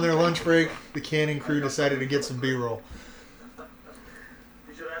just on their lunch break. The Canon crew decided to get some B-roll.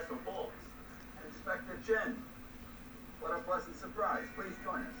 You should ask for Forbes. Inspector Chen. What a pleasant surprise. Please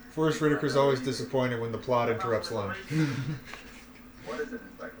join us. Forrest Whitaker's always disappointed when the plot interrupts lunch. What is it,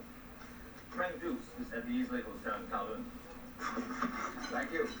 Inspector? Frank Dukes is at the East Lake Hotel in Kowloon.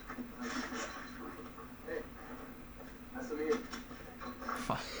 Thank you. Hey, nice to meet you.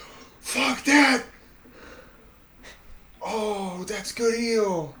 Fuck that! Oh, that's good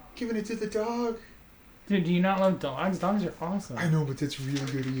eel. Giving it to the dog. Dude, do you not love dogs? Dogs are awesome. I know, but that's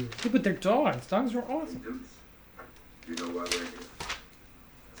really good eel. Dude, but they're dogs. Dogs are awesome. Deuce, you know why we're here.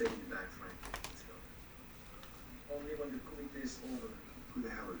 Take me back, Frank. Let's go. Only when the committee is over. Who the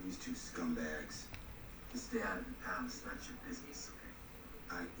hell are these two scumbags? Just stay out of it, pal. It's not your business,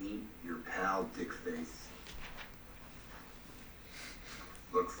 okay? I ain't your pal, Dickface.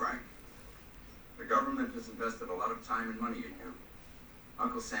 Look, Frank. The government has invested a lot of time and money in you.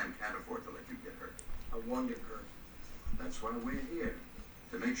 Uncle Sam can't afford to let you get hurt. I won't get hurt. That's why we're here,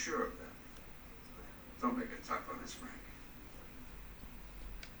 to make sure of that. Don't make it tough on us, Frank.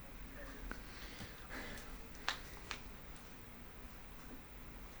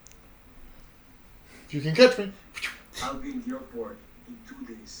 You can catch me. I'll be in the airport in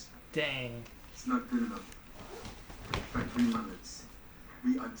 2 days. Dang. It's not good enough. For 3 months,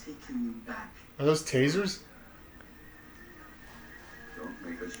 we are taking you back. Are those tasers? Don't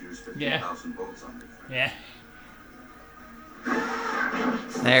make us use Yeah. 50,000 volts on you, Frank. Yeah.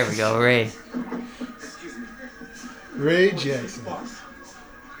 There we go, Ray. Excuse me. Ray Jackson.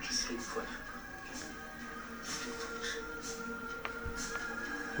 Just stay put.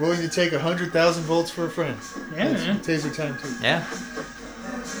 Willing to take 100,000 volts for a friend. Yeah, That's man. taser time too. Yeah.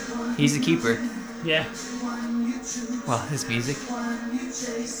 He's the keeper. Yeah. Well, his music.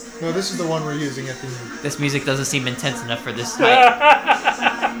 No, this is the one we're using at the end. This music doesn't seem intense enough for this type.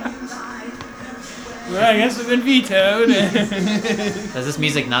 Well, I guess I've been vetoed. Does this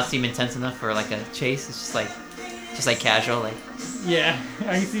music not seem intense enough for like a chase? It's just like casual, like. Yeah,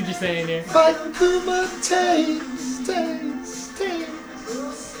 I can see what you're saying here. Fighting through my taste.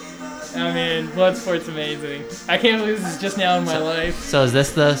 I mean, Bloodsport's amazing. I can't believe this is just now in my life. So is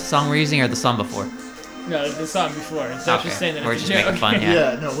this the song we're using or the song before? No, the song before. It's not just saying that We're it's just a joke. making fun, Yeah.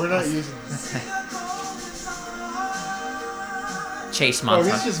 yeah. No, we're not using this. Chase Oh,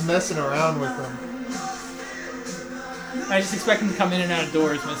 he's montage. just messing around with them. I just expect them to come in and out of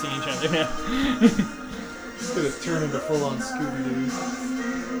doors missing each other now. It's gonna turn into full-on Scooby-Doo.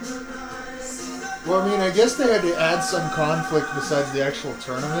 Well, I mean, I guess they had to add some conflict besides the actual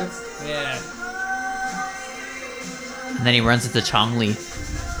tournament. Yeah. And then he runs into Chong Li.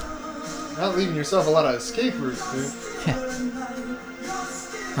 Not leaving yourself a lot of escape routes, dude.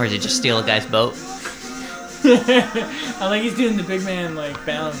 Or does he just steal a guy's boat? I like he's doing the big man, like,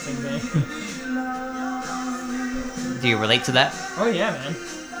 balancing thing. Do you relate to that? Oh, yeah, man.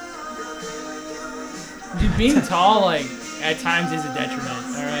 Dude, being tall, like, at times is a detriment,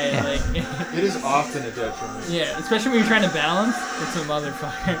 alright? Yeah. Like, It is often a detriment. Yeah, especially when you're trying to balance. It's a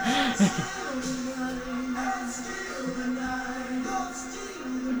motherfucker.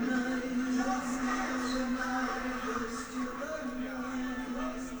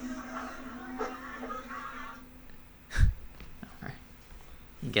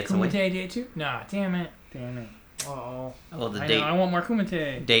 He gets away. Kumite day 2? Nah, damn it. Oh. Oh, the I date. know, I want more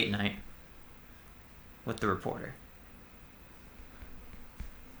Kumite. Date night with the reporter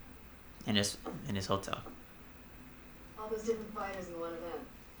in his hotel. All those different fighters in one event.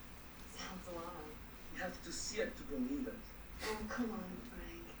 Sounds wild. You have to see it to believe it. Oh, come on,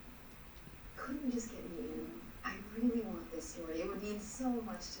 Frank. Couldn't you just get me in? I really want this story. It would mean so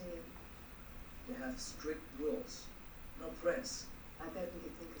much to me. They have strict rules. No press. I bet we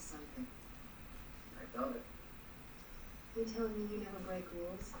could think of something. I doubt it. You telling me you never break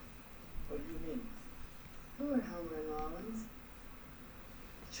rules? What do you mean? Who are Helmer and Rollins?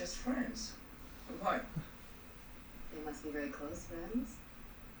 Just friends. And why? They must be very close friends.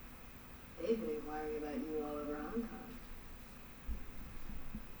 They've been inquiring about you all over Hong Kong.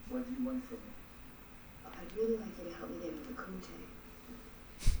 What do you want from me? I'd really like you to help me get into the Kumite.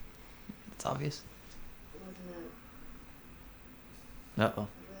 It's obvious. More than that, Uh-oh.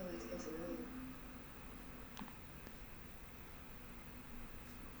 I'd really like to get to know you.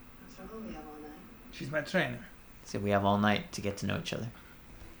 After all, we have all night. She's my trainer. So we have all night to get to know each other.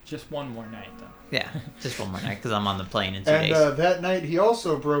 Just one more night, though. Yeah, just one more night because I'm on the plane in 2 And days. that night, he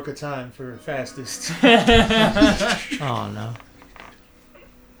also broke a time for fastest. Oh no.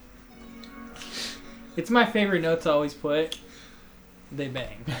 It's my favorite note to always put. They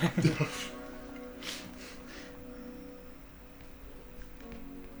bang.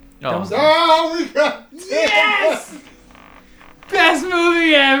 That was- Oh, we got Yes! Best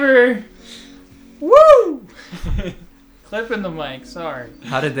movie ever! Woo! Clipping the mic, sorry.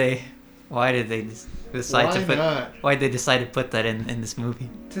 Why did they decide Why to put? not? Why did they decide to put that in this movie?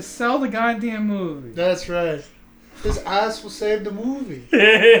 To sell the goddamn movie. That's right. His ass will save the movie.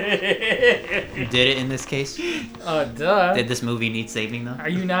 You did it in this case. Oh, duh. Did this movie need saving though? Are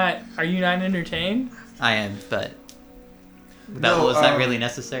you not entertained? I am, but No, was that really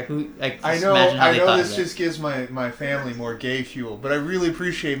necessary? I Just know. imagine how I they know thought this of that. just gives my family more gay fuel, but I really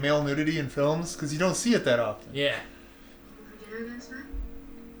appreciate male nudity in films because you don't see it that often. Yeah. For dinner next night?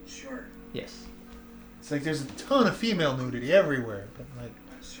 Sure. Yes. It's like there's a ton of female nudity everywhere, but like.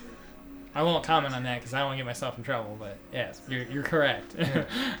 Sure. I won't comment on that because I don't want to get myself in trouble, but yes, you're correct.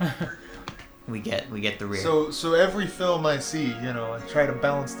 We get the rear. So every film I see, you know, I try to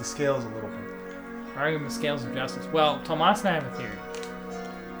balance the scales a little bit. Arguing the scales of justice. Well, Tomas and I have a theory.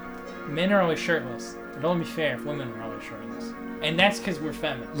 Men are always shirtless. It'd only be fair if women were always shirtless. And that's because we're A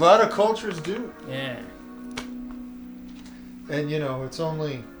feminine. lot of cultures do, Yeah. and you know, it's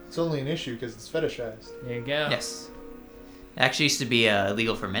only an issue because it's fetishized. There you go. Yes. It actually used to be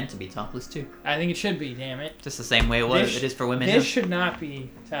illegal for men to be topless too. I think it should be, damn it. Just the same way it is for women. This now. should not be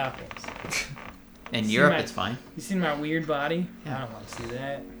topless. In see Europe, my- it's fine. You seen my weird body? Yeah. I don't want to see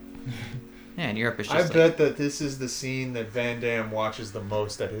that. Yeah, in Europe, it's I just bet that this is the scene that Van Damme watches the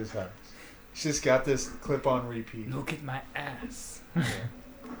most at his house. He's just got this clip on repeat. Look at my ass.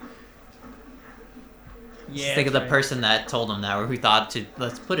 Just think of the person that told him that, or who thought to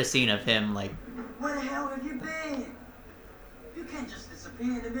let's put a scene of him like. Where the hell have you been? You can't just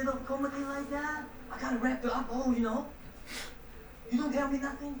disappear in the middle of comedy like that. I gotta wrap it up, you know. You don't tell me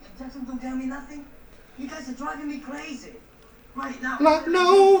nothing, and Jackson don't tell me nothing. You guys are driving me crazy. Right now. Like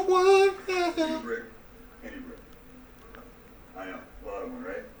no one Any else. brick. Any brick. I know. A lot of them,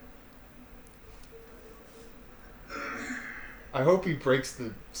 right? I hope he breaks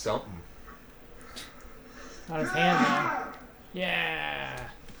the something. Not his hand, man. Yeah.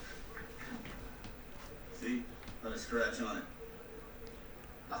 See? Not a scratch on it.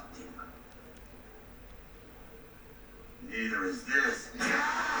 Nothing. Neither is this.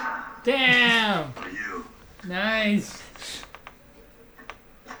 Damn. For you. Nice.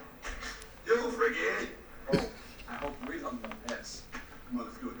 You forget. Oh, I hope we don't pass. Come on,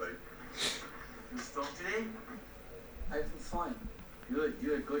 let's do it, buddy. You strong today? I feel fine. Good.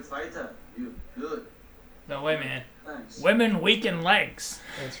 You're a good fighter. You good. No way, man. Thanks. Women weaken legs.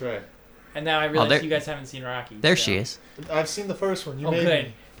 That's right. And now I realize there- you guys haven't seen Rocky. There so- she is. I've seen the first one. You Oh, made good.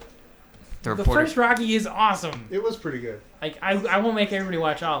 me. The The reporter. first Rocky is awesome. It was pretty good. Like I won't make everybody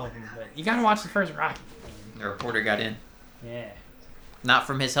watch all of them, but you gotta watch the first Rocky. The reporter got in. Yeah. Not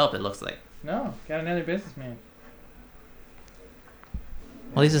from his help, it looks like. No, got another businessman.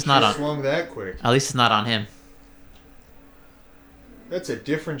 At least it's not She on. swung that quick. At least it's not on him. That's a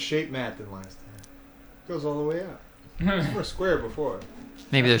different shape mat than last time. Goes all the way out. We were square before.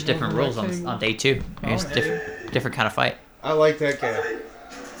 Maybe there's different rules Rectangle. on day 2. Maybe it's maybe. different kind of fight. I like that guy.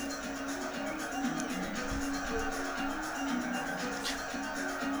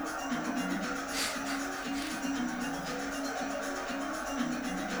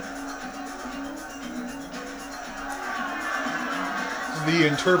 The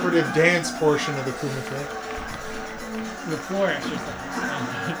interpretive dance portion of the Kumite. The floor exercise.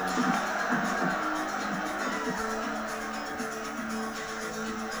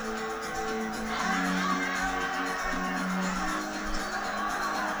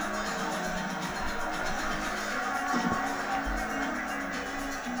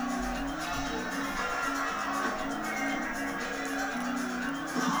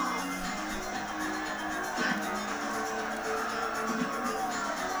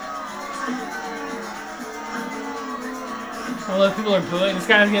 Although people are booing, this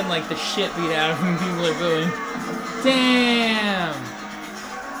guy's getting like the shit beat out of him. People are booing. Damn!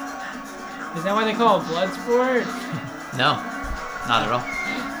 Is that why they call it Bloodsport? No, not at all.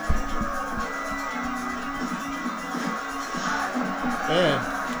 Man,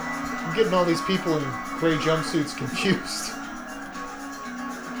 I'm getting all these people in gray jumpsuits confused.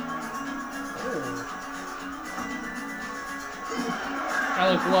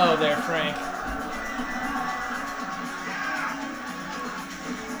 I look low there, Frank.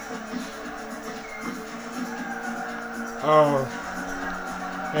 Oh.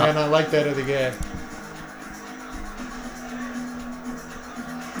 Man, I like that other guy.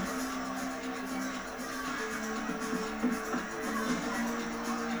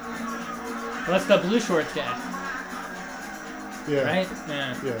 Well, that's the blue shorts guy, Yeah. right?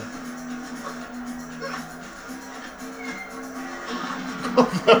 Yeah. Yeah.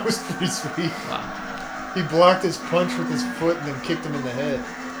 Oh, that was pretty sweet. Wow. He blocked his punch with his foot and then kicked him in the head.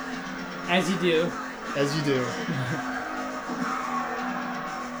 As you do. As you do.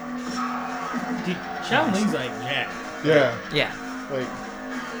 Dude, Shaolin Lee's like, yeah. Yeah. Yeah. Like,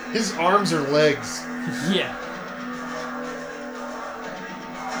 his arms are legs. Yeah.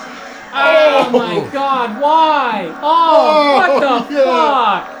 Oh my god, why? Oh, what the yeah.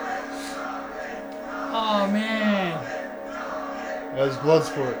 fuck? Oh man. That was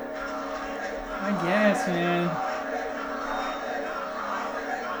Bloodsport. I guess, man.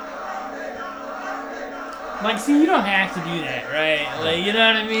 Like, see, you don't have to do that, right? Like, you know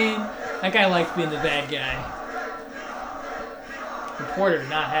what I mean? That guy likes being the bad guy. Reporter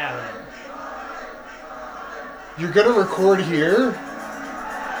not having it. You're gonna record here?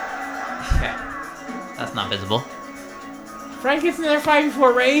 Yeah. That's not visible. Frank gets another fight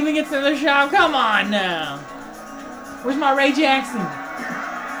before Ray even gets another shot. Come on now. Where's my Ray Jackson?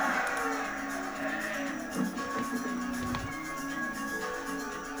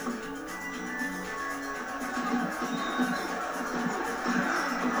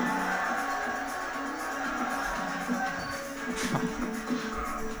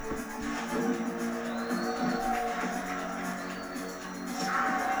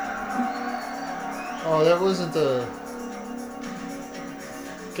 Oh, that wasn't the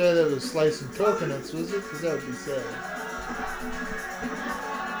guy that was slicing coconuts, was it? Because that would be sad.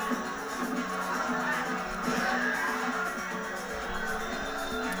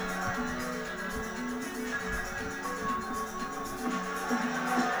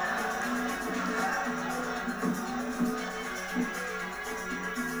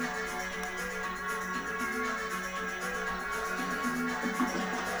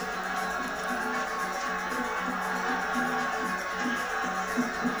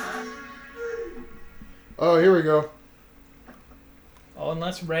 Oh, here we go. Oh,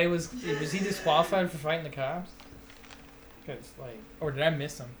 unless Ray was he disqualified for fighting the cops? Cause like, or did I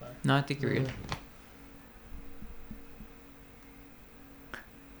miss something? No, I think you're good.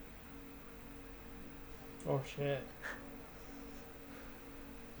 Oh shit.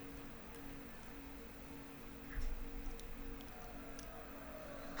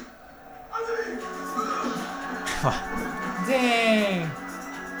 Dang.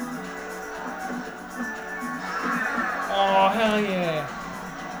 Oh hell yeah.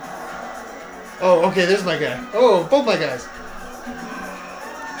 Oh, okay, there's my guy. Oh, both my guys.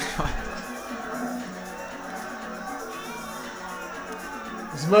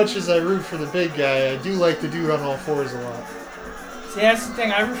 As much as I root for the big guy, I do like the dude on all fours a lot. See, that's the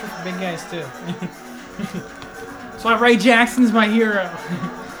thing. I root for big guys too. That's why Ray Jackson's my hero.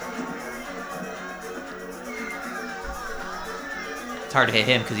 It's hard to hit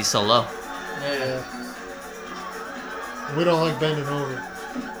him because he's so low. Yeah. We don't like bending over.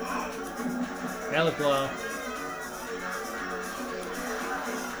 That look low.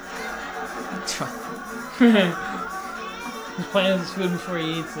 He's playing with his food before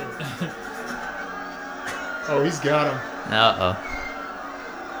he eats it. Oh, he's got him. Uh-oh.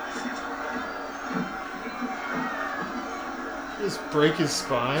 Just break his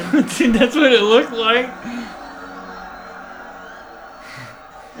spine. Dude, that's what it looked like.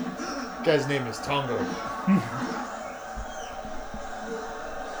 Guy's name is Tongo.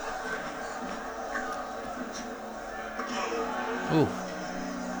 Ooh.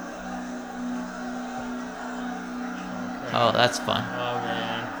 Oh, that's fun. Oh,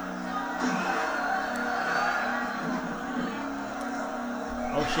 man.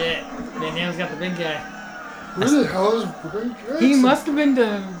 Oh, shit. Van Damme's got the big guy. Where the hell is Ray Jackson? He must have been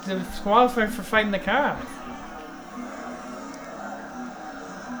to qualify for fighting the cops.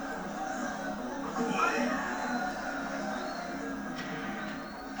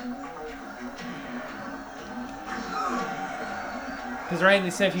 Because, right, they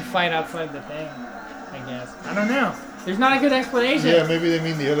said if you fight outside the thing, I guess. I don't know. There's not a good explanation. Yeah, maybe they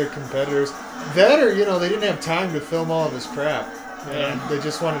mean the other competitors. That or, they didn't have time to film all of his crap. Yeah. They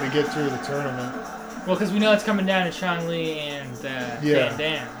just wanted to get through the tournament. Well, because we know it's coming down to Sean Lee and Yeah. Van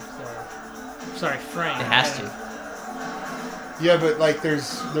Damme. So. Sorry, Frank. It has to. Yeah, but,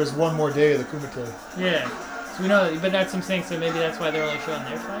 there's one more day of the Kumite. Yeah. So we know, but that's what I'm saying, so maybe that's why they're only showing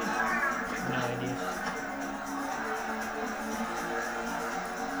their fight? No idea.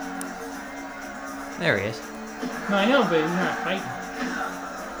 There he is. No, I know, but he's not fighting.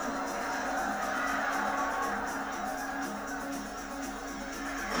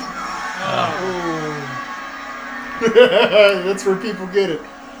 Oh. That's where people get it.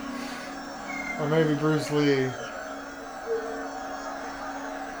 Or maybe Bruce Lee.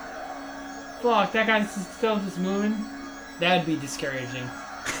 Fuck, that guy's still just moving. That'd be discouraging.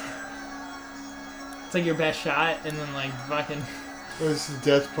 It's like your best shot, and then fucking. Where's the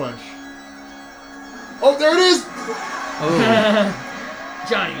death punch? Oh, there it is! Oh.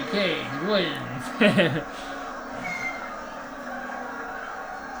 Johnny Cage wins.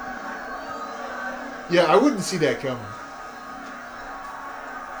 Yeah, I wouldn't see that coming.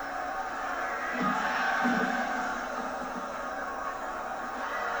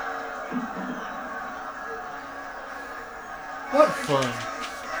 What fun.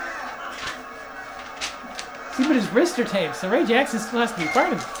 See, but his wrists are taped, so Ray Jackson still has to be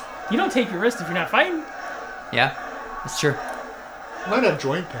part of it. You don't tape your wrist if you're not fighting. Yeah, that's true. Might have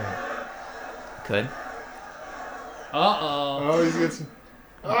joint pain. Could. Uh-oh. Oh, he's got some...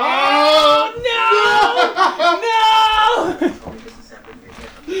 Oh, no!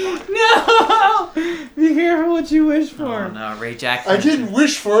 No! Be careful what you wish for. Oh no, Ray Jackson. I didn't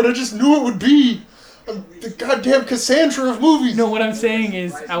wish for it, I just knew it would be. I'm the goddamn Cassandra of movies. No, what I'm saying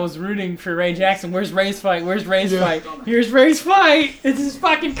is I was rooting for Ray Jackson. Where's Ray's fight? Where's Ray's fight? Here's Ray's fight! It's his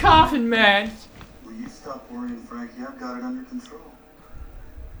fucking coffin match. Will you stop worrying, Frankie? I've got it under control.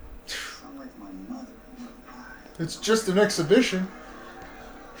 I'm like my mother. It's just an exhibition.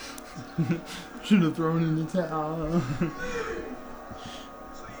 Should have thrown in the towel.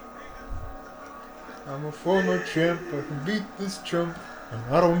 I'm a former champ, I can beat this chump,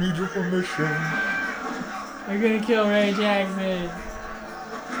 and I don't need your permission. They're gonna kill Ray Jackson.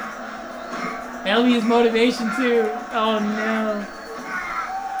 That'll be his motivation too. Oh no.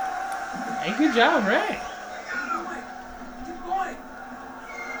 Hey, good job, Ray. Keep going.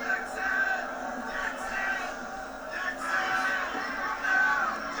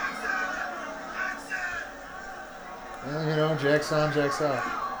 Well, Jack's on, Jack's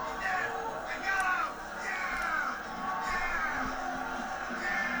off.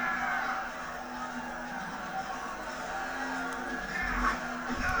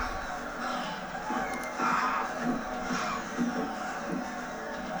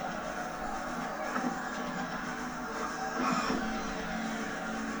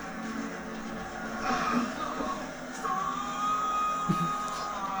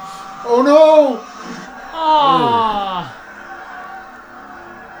 Oh no! Aww.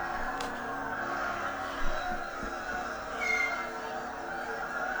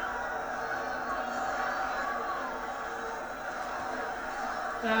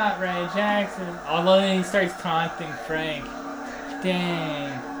 Not Ray Jackson. Although then he starts taunting Frank.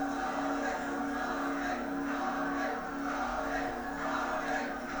 Dang.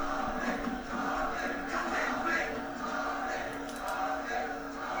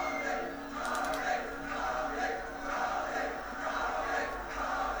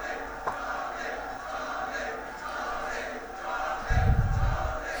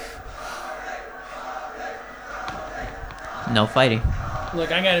 No fighting.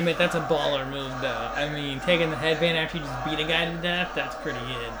 Look, I gotta admit, that's a baller move, though. I mean, taking the headband after you just beat a guy to death, that's pretty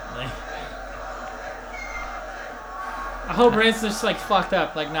good. I hope Rand's just like fucked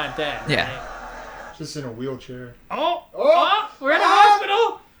up, like not dead. Yeah. right? Just in a wheelchair. Oh, Oh! we're in a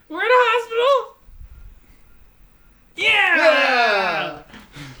hospital. We're in a hospital. Yeah.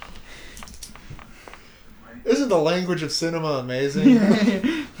 Isn't the language of cinema amazing?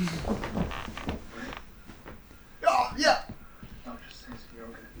 Oh, yeah. Doctor says you're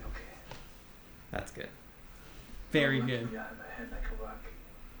gonna be okay. That's good. Very I'll good. knock you out of my head like a rock.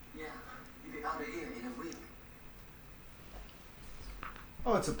 Yeah, you'll be out of here in a week.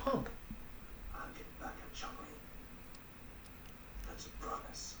 Oh, it's a pump. I'll get back at Johnny. That's a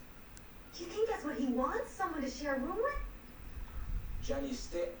promise. Do you think that's what he wants? Someone to share a room with? Johnny,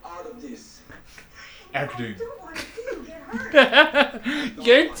 stay out of this. Acting. I don't want to see you get hurt.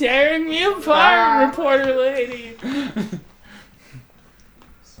 You're tearing me apart, reporter lady.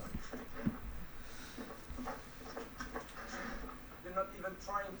 You're not even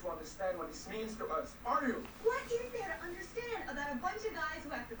trying to understand what this means to us, are you? What is there to understand about a bunch of guys who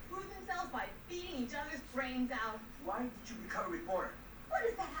have to prove themselves by beating each other's brains out? Why did you become a reporter? What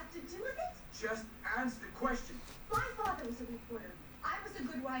does that have to do with it? Just answer the question. My father was a reporter. I was a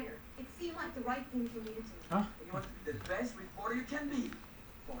good writer. It seemed like the right thing for me to do. Huh? And you want to be the best reporter you can be.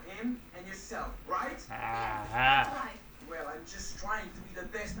 For him and yourself, right? Ah. Right. Well, I'm just trying to be the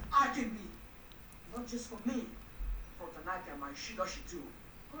best I can be. Not just for me. For Tanaka and my Shidoshi too.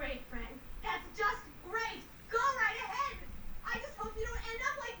 Great, Frank. That's just great. Go right ahead. I just hope you don't end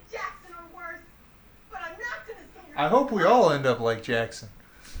up like Jackson or worse. But I'm not gonna stand. I hope we all end up like Jackson.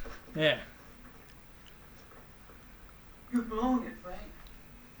 Yeah. You're blowing it, Frank.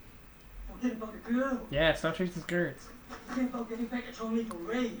 Forget about the girl. Yeah. Stop chasing skirts. Forget about getting back at Tony for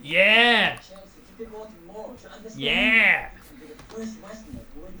raise. Yeah. Chance if you did one tomorrow to understand. Yeah. You can be the first Westerner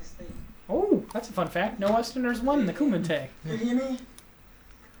to win this thing. Oh, that's a fun fact. No Westerners won the Kumite. You hear me?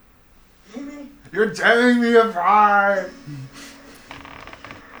 You hear me? You're tearing me apart.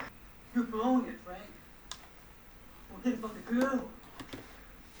 You're blowing it, Frank. Forget about the girl.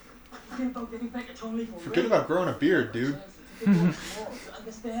 Forget about getting back at Tony for Forget about growing a beard, dude. Chance if you did one tomorrow to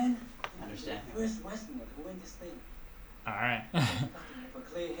understand. Understand. The first Westerner to win this thing. All right. Nothing but a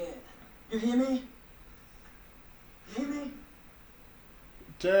clear head. You hear me? You hear me?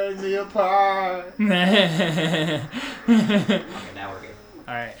 Tearing me apart. Okay, now we're good.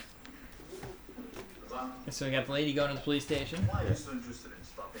 All right. So we got the lady going to the police station. Why are you so interested in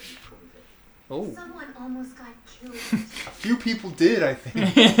stopping the Kumite? Oh. Someone almost got killed. Few people did, I think.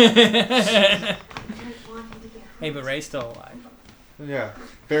 I didn't want him to get hurt. Hey, but Ray's still alive. Yeah,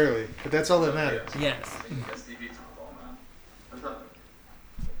 barely. But that's all that matters. Yes.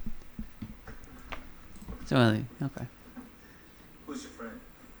 So, okay. Who's your friend?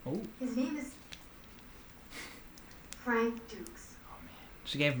 Oh, His name is Frank Dukes.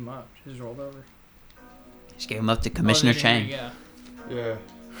 she gave him up. She just rolled over. Just gave him up to Commissioner Chang. Yeah. Yeah.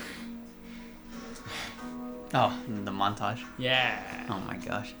 Oh, the montage. Yeah. Oh my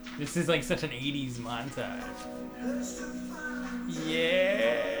gosh. This is like such an 80s montage.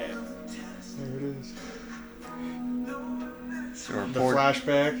 Yeah. There it is. So The report.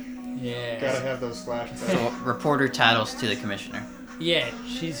 flashback. Yeah. Gotta have those flashbacks. So reporter titles to the commissioner. Yeah,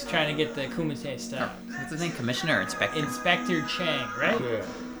 she's trying to get the Kumite stuff. What's his name? Commissioner or inspector? Inspector Chang, right? Yeah.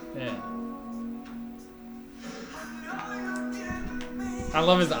 Yeah. I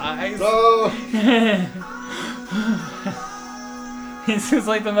love his eyes. Oh! This is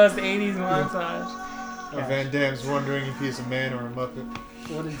like the most 80s montage. Van Damme's wondering if he's a man or a Muppet.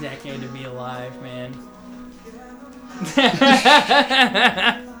 What a decade to be alive, man.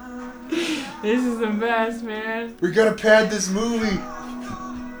 This is the best, man. We gotta pad this movie.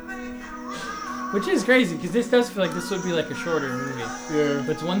 Which is crazy, because this does feel like this would be like a shorter movie. Yeah.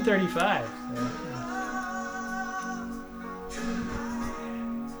 But it's 135.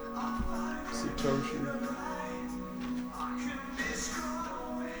 Satoshi.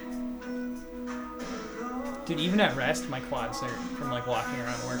 Dude, even at rest, my quads hurt from like walking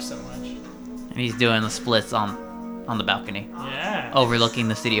around work so much. And he's doing the splits on the balcony, Yeah. overlooking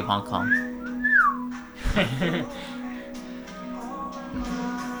the city of Hong Kong.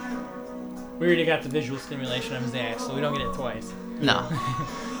 We already got the visual stimulation of his ass, so we don't get it twice. No.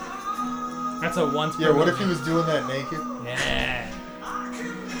 That's a once per Yeah, what if movie. he was doing that naked? Yeah.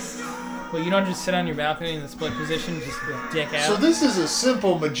 Well, you don't just sit on your balcony in the split position, just dick out. So this is a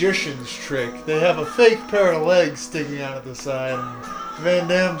simple magician's trick. They have a fake pair of legs sticking out of the side, and Van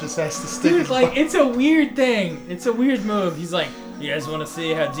Damme just has to stick Dude, his like, butt. it's a weird thing. It's a weird move. He's like, you guys want to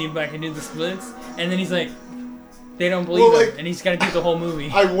see how deep I can do the splits? And then he's like, they don't believe Well, him, like- and he's got to do the whole movie.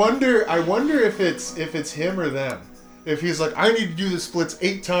 I wonder if it's him or them. if he's like, I need to do the splits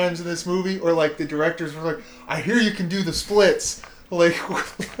 8 times in this movie, or like the directors were like, I hear you can do the splits. Like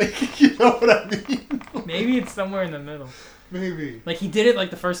you know what I mean? Maybe it's somewhere in the middle. Maybe. Like he did it like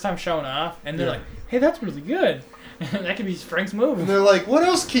the first time showing off, and they're like, "Hey, that's really good. That could be Frank's move." And they're like, "What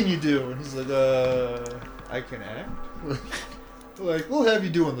else can you do?" And he's like, I can act." Like, we'll have you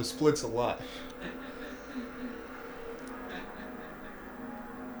doing the splits a lot.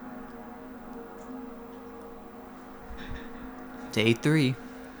 Day 3.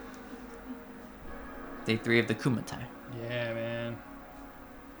 Day 3 of the Kumatai. Yeah, man.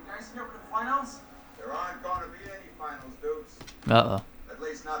 You guys here for the finals? There aren't going to be any finals, dudes. Uh-oh. At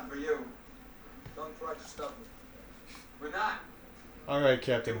least not for you. Don't try to stop me. We're not. All right,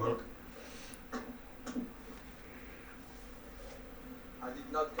 Captain Hook. I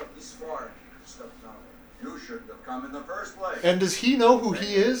did not come this far to stop now. You shouldn't have come in the first place. And does he know who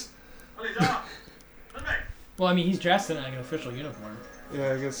he is? Well, I mean, he's dressed in like an official uniform.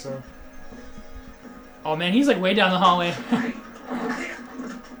 Yeah, I guess so. Oh man, he's like way down the hallway.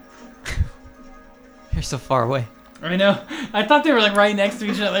 You're so far away. I know. I thought they were like right next to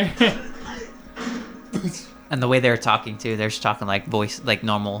each other. And the way they're talking too, they're just talking like voice, like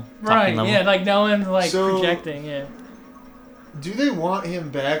normal talking Right, level. yeah, like no one's like So- projecting, yeah. Do they want him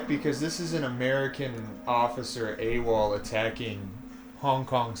back because this is an American officer AWOL attacking Hong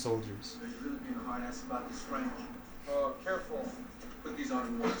Kong soldiers? You're really being a hard ass about this, Frank. Careful. Put these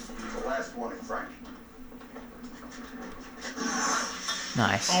on once. The last warning, Frank.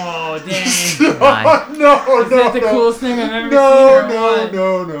 Nice. Oh dang. Nice. No, Is that the coolest thing I've ever no, seen? Or what?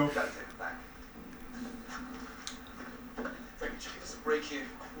 no. You gotta take it back. Frank, give us a break here.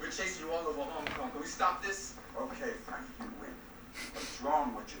 We're chasing you all over Hong Kong. Can we stop this? Okay, Frank, you win. What's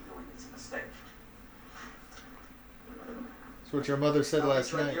wrong? What you're doing is a mistake. That's what your mother said last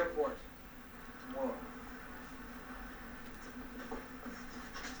It's at night. the airport. Tomorrow.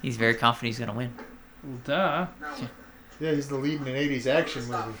 He's very confident he's gonna win. Well, duh. Now what? Yeah, he's the lead in an 80s action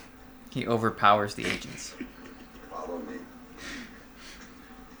movie. He overpowers the agents. Follow me.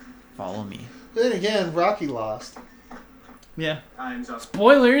 Follow me. Then again, Rocky lost. Yeah. Time's up.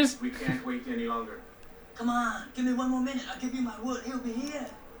 Spoilers. We can't wait any longer. Come on, give me one more minute. I'll give you my word. He'll be here.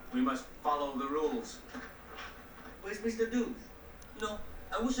 We must follow the rules. Where's Mr. Deuce? You know,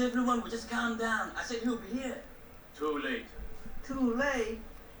 I wish everyone would just calm down. I said he'll be here. Too late. Too late.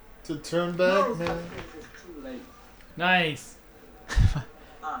 To turn back No, now. such thing is too late. Nice.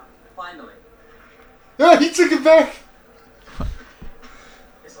 Finally. Ah, he took it back!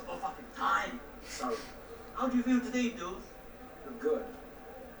 It's about fucking time. So, how do you feel today, Deuce? You're good.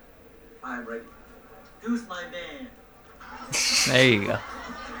 I'm ready. Deuce, my man. There you go.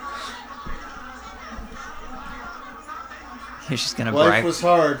 He's just gonna Life bribe. was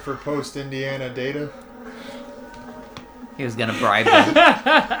hard for post-Indiana Data. He was gonna bribe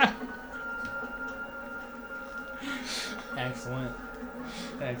them. Excellent.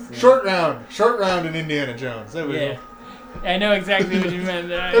 Excellent. Short round in Indiana Jones. There we Yeah. go. I know exactly what you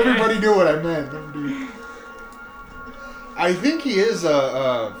meant. Everybody knew what I meant. I think he is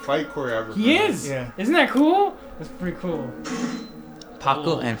a fight choreographer. He is. Yeah. Isn't that cool? That's pretty cool.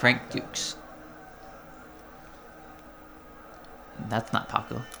 Paco and Frank Dukes. That's not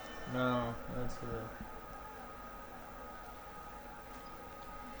Paco. No, that's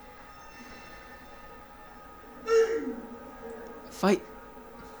Fight.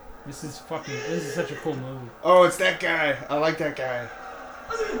 This is such a cool movie. Oh, it's that guy. I like that guy.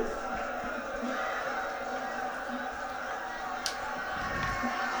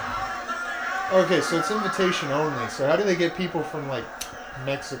 Okay, so it's invitation only. So how do they get people from like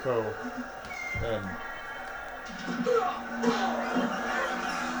Mexico and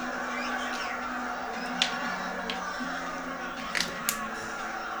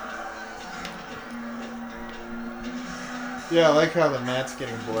yeah, I like how the mat's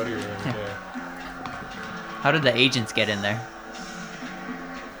getting bloodier every day. How did the agents get in there?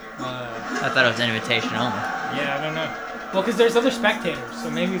 I thought it was invitation only. Yeah, I don't know. Well, because there's other spectators, so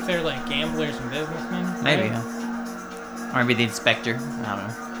maybe if they're like gamblers and businessmen. Maybe, right? yeah. Or maybe the inspector. I don't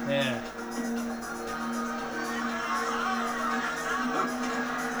know. Yeah.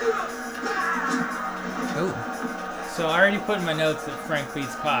 Oh. So I already put in my notes that Frank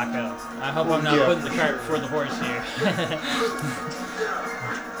beats Paco. I hope I'm not Yeah. putting the cart before the horse here.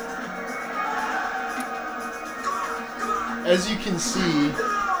 As you can see,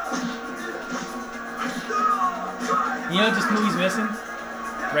 You know what this movie's missing?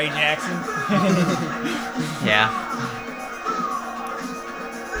 Ray Jackson. Yeah.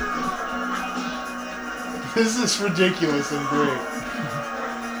 this is ridiculous and great.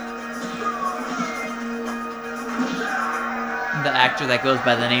 actor that goes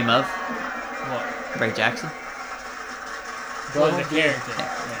by the name of What? Ray Jackson. Was the character.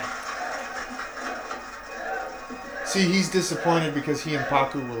 Yeah. See, he's disappointed because he and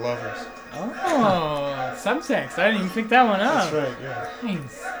Paku were lovers. Oh, subtext. I didn't even pick that one up. That's right, yeah.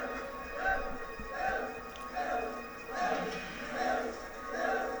 Nice.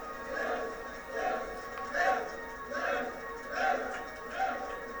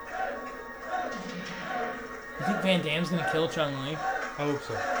 You think Van Damme's gonna kill Chun-Li? I hope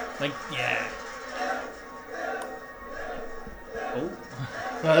so. Like, yeah. Oh.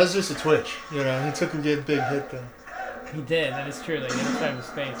 No, that's just a twitch. You know, he took a big hit then. He did, that is true. Like, inside of his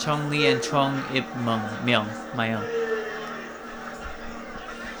face. Chong Li and Chong Ip Myung.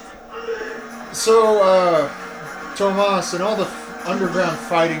 So, Tomas, in all the underground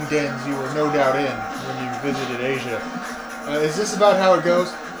fighting dens you were no doubt in when you visited Asia, is this about how it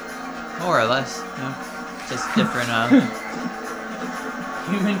goes? More or less. Yeah. Just different.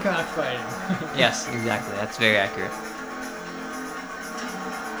 Human cockfighting. Yes, exactly. That's very accurate.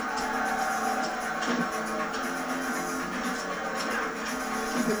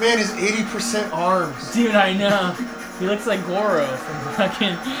 The man is 80% arms. Dude, I know. He looks like Goro from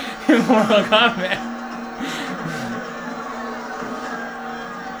fucking Mortal Kombat.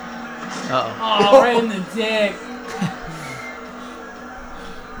 Uh-oh. Oh, right in the dick.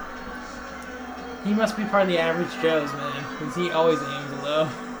 He must be part of the average Joes, man. Because he always aims low.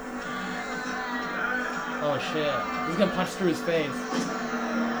 Oh, shit. He's gonna punch through his face.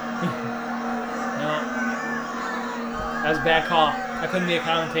 No. That was a bad call. I couldn't be a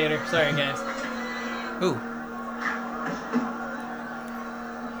commentator. Sorry, guys. Ooh.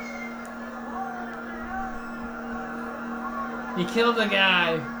 You killed the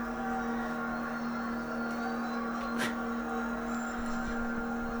guy.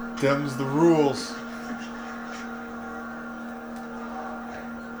 Them's the rules.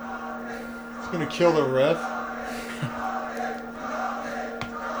 He's gonna kill the ref.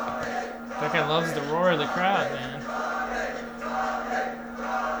 That guy loves the roar of the crowd, man.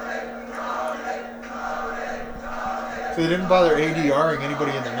 So they didn't bother ADRing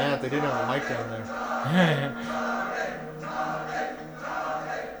anybody in the mat. They didn't have a mic down there.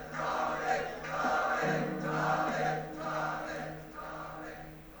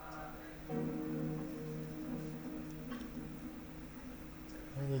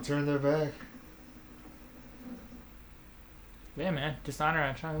 And they turned their back. Yeah, man. Dishonor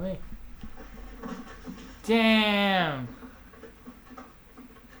on Chun-Li. Damn.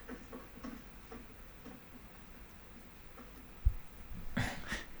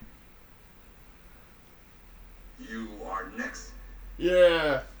 You are next.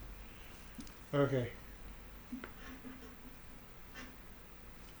 Yeah. Okay.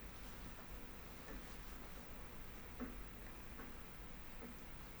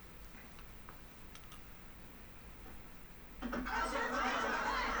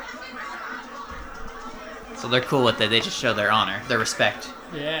 So they're cool with it. They just show their honor, their respect.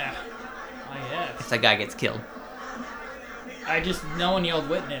 Yeah. I If guess. that guy gets killed. No one yelled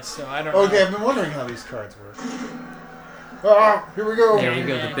witness, so I don't know. Okay, I've been wondering how these cards work. Ah, here we go. There we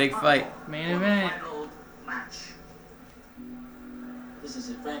go, the big fight. Main event. Final match. This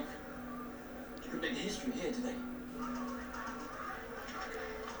is it, Frank. You can make history here today.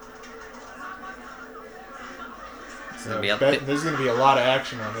 It's gonna be a There's gonna be a lot of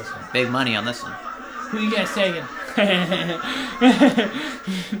action on this one. big money on this one. Who you guys taking?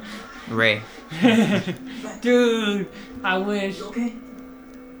 Ray. Dude, I wish. You okay?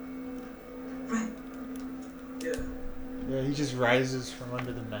 Frank? Yeah. Yeah, he just rises from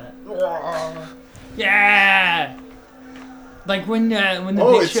under the mat. Yeah. Like when the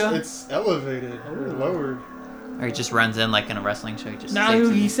Oh, big show. it's elevated or lowered. Or he just runs in like in a wrestling show. He just No, saves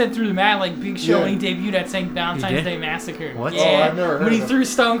he him. said through the mat like Big Show Yeah. when he debuted at St. Valentine's did? Day Massacre. What? Yeah. Oh, I've never heard when he of it. threw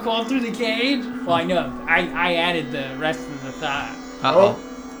Stone Cold through the cage. Well, I know. I added the rest of the thought. Uh-oh.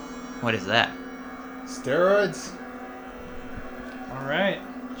 What is that? Steroids? All right,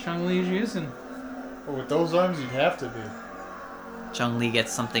 Chun-Li's using. Well, with those arms, you'd have to be. Chung Li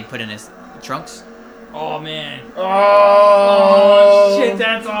gets something put in his trunks. Oh man. Oh, Oh shit,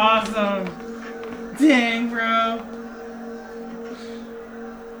 that's awesome. Dang, bro.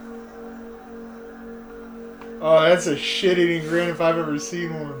 Oh, that's a shit-eating grin if I've ever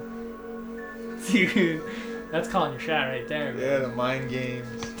seen one. Dude, that's calling your shot right there, man. Yeah, the mind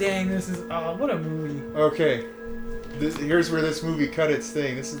games. Dang, this is what a movie. Okay, here's where this movie cut its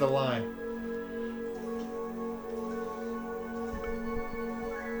thing. This is the line.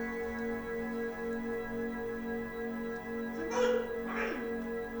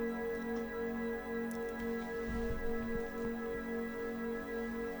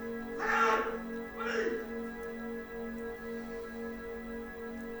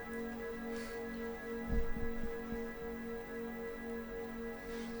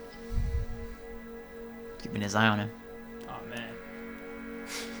 keeping his eye on him. Oh man.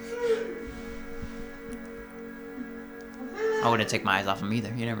 I wouldn't take my eyes off him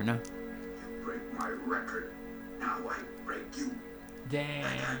either. You never know. You break my record. Now I break you. Dang.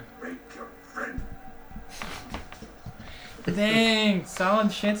 Break your friend. Dang.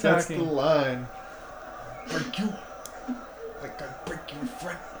 Solid shit That's the talking. line. Break you. Like I break your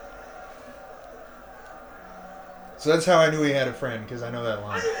friend. So that's how I knew he had a friend, because I know that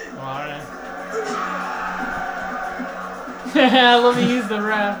line. Alright. Let me use the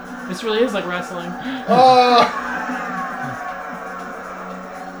ref. This really is like wrestling. Oh!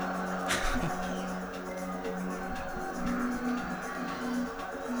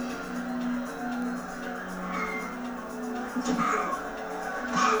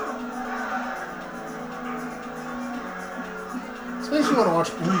 This makes me want to watch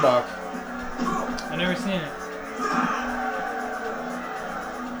Boonbach. I've never seen it.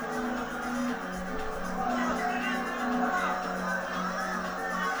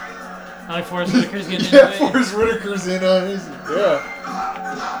 I like Forrest Whitaker's getting into Yeah, it. Forrest Whitaker's in on it. Yeah.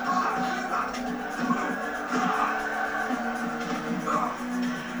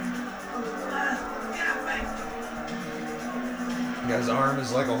 The guy's arm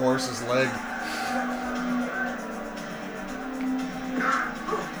is like a horse's leg.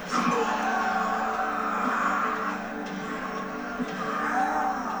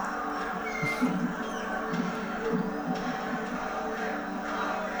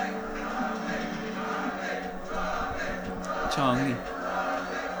 Chong.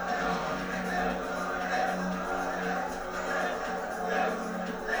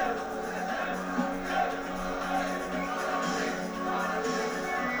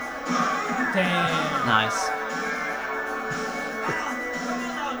 Damn. Nice.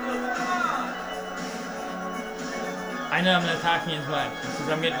 I know I'm not talking as much because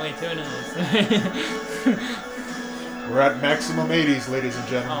I'm getting way too into this. We're at maximum 80s, ladies and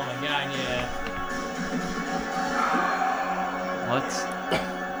gentlemen. Oh my god, yeah. What?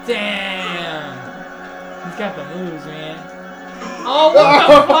 Damn. He's got the moves, man. Oh, what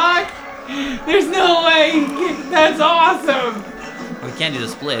the fuck? There's no way. That's awesome. We can't do the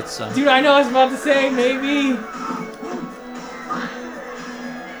splits, so. Dude, I know I was about to say, maybe.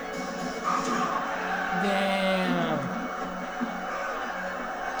 Damn.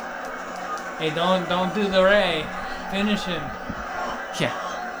 Hey, don't do the Ray. Finish him. Yeah.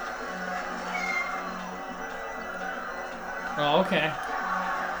 Oh, okay.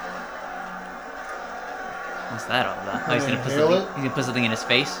 What's that all about? Oh, he's gonna put Inhale something. it? He's gonna put something in his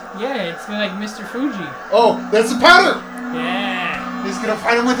face. Yeah, it's like Mr. Fuji. Oh, that's the powder! Yeah. He's gonna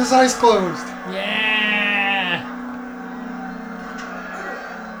fight him with his eyes closed. Yeah.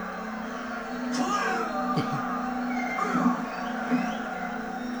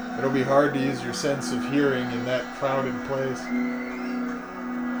 It'll be hard to use your sense of hearing in that crowded place.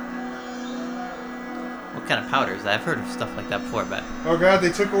 What kind of powder is that? I've heard of stuff like that before, but Oh god,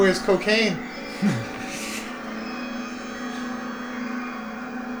 they took away his cocaine.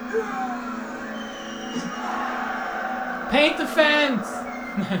 Paint the fence.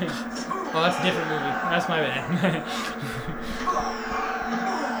 Oh, that's a different movie. That's my bad.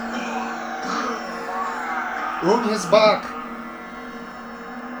 His back.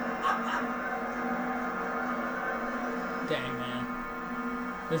 Dang, man.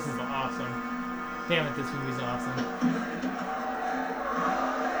 This is awesome. Damn it, this movie's awesome.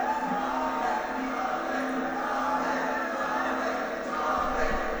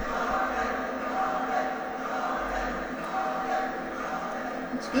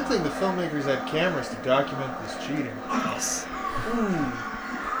 It's a good thing the filmmakers had cameras to document this cheating. yes. Ooh.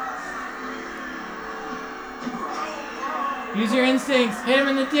 Use your instincts. Hit him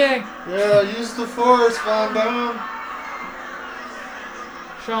in the dick. Yeah, use the force, Von Damme.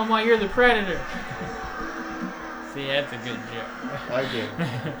 Show him why you're the predator. See, that's a good joke. I get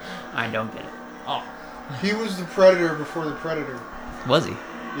it. I don't get it. Oh. He was the Predator before the Predator. Was he?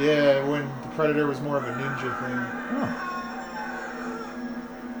 Yeah, when the Predator was more of a ninja thing. Oh.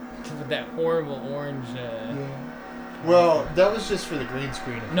 With that horrible orange. Well, that was just for the green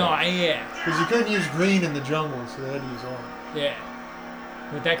screen. No, yeah. Because you couldn't use green in the jungle, so they had to use orange. Yeah.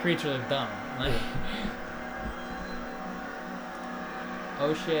 But that creature looked dumb. Like,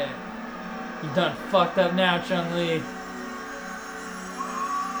 oh shit. You done fucked up now, Chun-Li.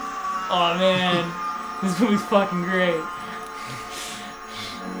 Oh man. This movie's fucking great.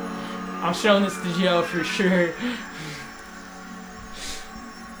 I'm showing this to Joe for sure.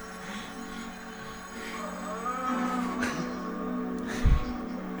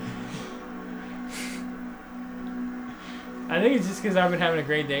 I think it's just because I've been having a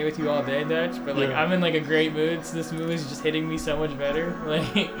great day with you all day, Dutch. But like, Yeah. I'm in like a great mood, so this movie's just hitting me so much better.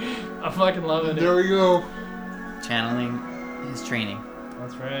 Like, I'm fucking loving There it. we go. Channeling his training.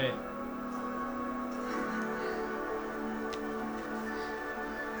 That's right.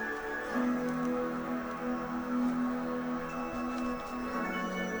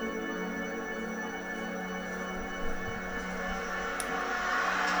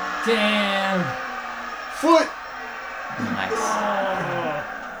 Damn. Foot. Nice. Oh.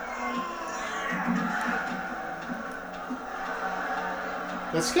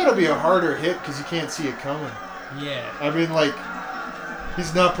 That's gotta be a harder hit because you can't see it coming. Yeah. I mean, like,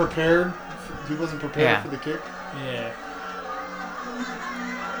 he's not prepared. He wasn't prepared Yeah. for the kick. Yeah.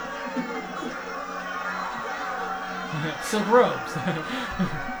 Silk robes.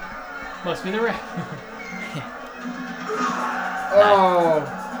 Must be the ref.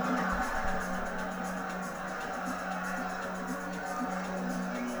 Oh.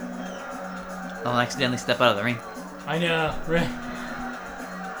 Don't accidentally step out of the ring. I know. Right.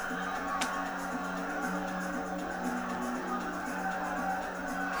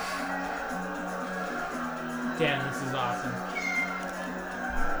 Damn, this is awesome.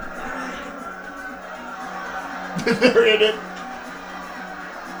 They're in it.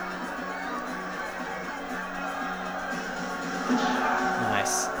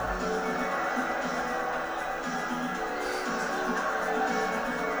 Nice.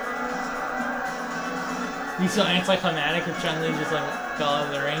 He's so anticlimactic if Chun-Li just like fell out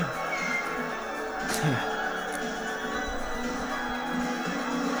of the ring.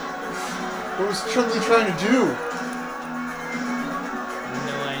 What was Chun-Li trying to do?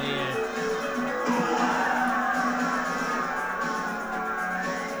 No idea.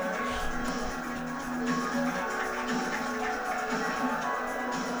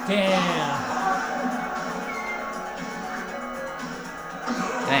 Damn.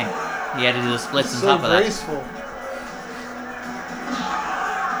 Dang. He had to do the splits on So top of that. graceful.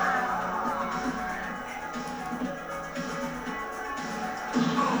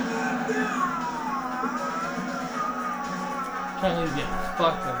 Chun-Li's getting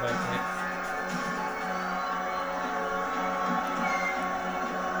fucked up by kicks.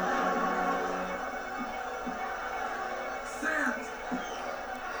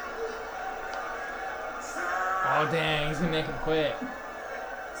 Oh dang, he's gonna make him quit.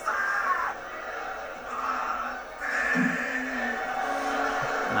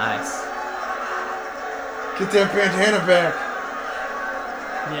 Nice. Get that bandana back.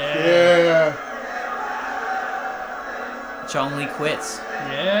 Yeah. Yeah. Chong-Li quits,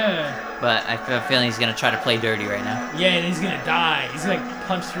 Yeah. but I have a feeling he's gonna try to play dirty right now. Yeah, and he's gonna die. He's gonna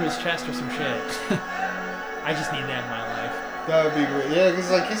punch through his chest or some shit. I just need that in my life. That would be great. Yeah,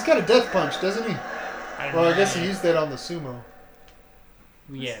 because like he's got a death punch, doesn't he? I don't Well, know. I guess he used that on the sumo.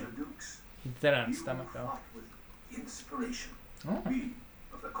 Yeah, Mr. Dukes, he's dead on his you stomach though. fought with inspiration. Oh. We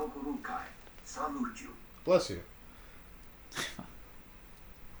of the Kokurukai salute you. Bless you.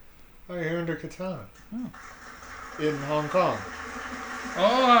 Oh, you're under katana. In Hong Kong.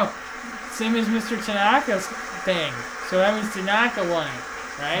 Oh, same as Mr. Tanaka's thing. So that means Tanaka won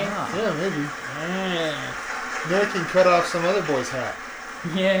it, right? Ah. Yeah, maybe. Yeah. Now he can cut off some other boy's hat.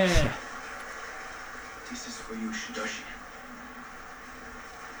 Yeah. This is for you, Shidoshi.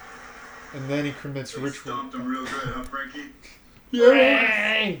 And then he commits You ritual. stomped him real good, huh, Frankie? Yeah.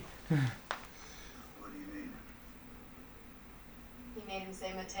 Hey! What do you mean? He made him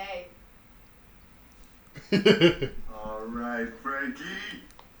say Mate. All right, Frankie.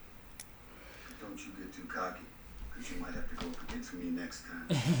 Don't you get too cocky, because you might have to go up against me next time.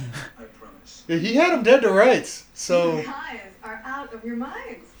 I promise. Yeah, he had him dead to rights. So You guys are out of your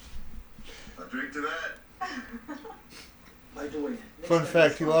minds. I'll drink to that. By the way, next fun time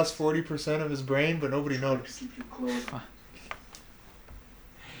fact, he you lost 40% of his brain, but nobody try to noticed. keep you close.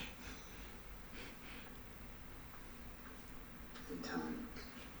 In time,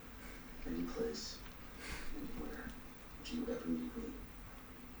 any place, anywhere, if you ever need me,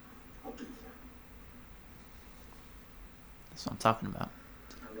 I'll be there. That's what I'm talking about.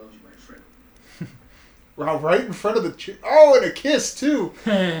 I love you, my friend. Wow, right in front of the oh, and a kiss too.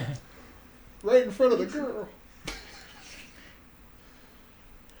 Right in front of the girl.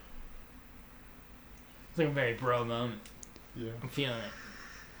 It's like a very bro moment. Yeah. I'm feeling it.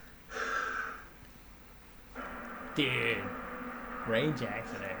 Dude. Ray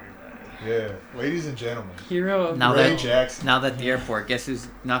Jackson, everybody. Yeah, ladies and gentlemen. Hero of Now Ray that Jackson. now that the airport, guess who's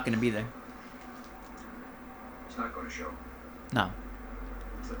not gonna be there? It's not going to show. No.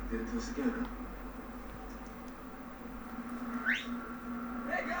 Looks like you did it to us again, huh?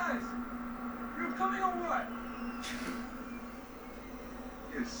 Hey guys! You coming or what?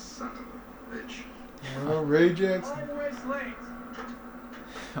 This son of a bitch. Oh, Ray Jackson. By the way, slaves.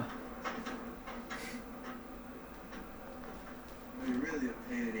 You're really a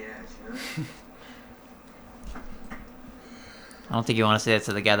pain in the ass, you know? I don't think you want to say that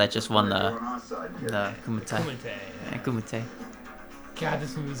to the guy that just won You're the on our side, kid. Kumite. Kumite. Yeah, Kumite. God,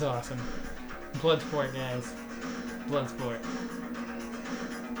 this movie's awesome. Bloodsport, guys. Bloodsport.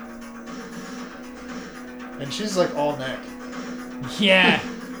 And she's like all neck. Yeah.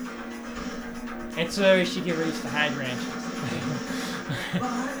 It's so she can reach the high branches.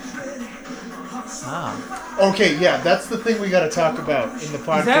 Oh. Okay, yeah, that's the thing we got to talk about in the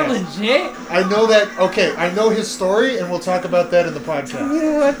podcast. Is that legit? I know that. Okay, I know his story, and we'll talk about that in the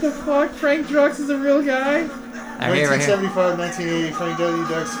podcast. What the fuck? Frank Drux is a real guy? Right here, right here. 1975, 1980, Frank W.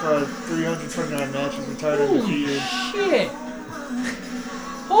 Dux for 329 matches, retired Holy undefeated. shit.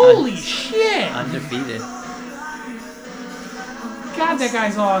 Holy shit. Undefeated. God, that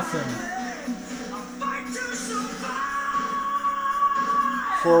guy's awesome.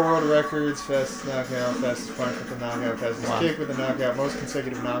 4 world records, fastest knockout, fastest punch with a knockout, fastest Wow. kick with a knockout, most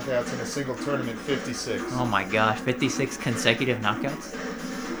consecutive knockouts in a single tournament, 56. Oh my gosh, 56 consecutive knockouts?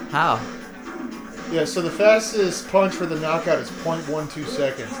 How? Yeah, so the fastest punch for the knockout is 0.12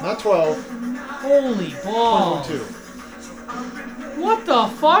 seconds. Not 12, Holy balls. 0.12. What the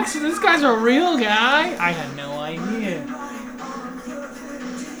fuck? So this guy's a real guy? I had no idea.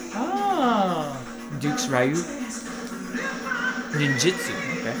 Oh. Dukes Ryu? Ninjutsu.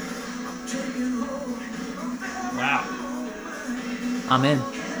 Okay. Wow. I'm in.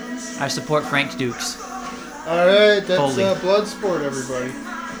 I support Frank Dukes. Alright, that's Holy. Bloodsport, everybody.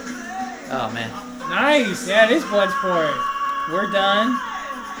 Oh man. Nice. Yeah, it is Bloodsport. We're done.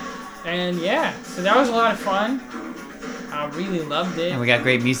 And yeah, so that was a lot of fun. I really loved it. And we got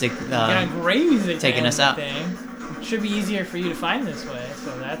great music. We got great music taking and us out. everything. It should be easier for you to find this way,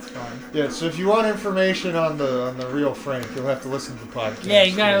 so that's fun. Yeah, so if you want information on the real Frank, you'll have to listen to the podcast. Yeah,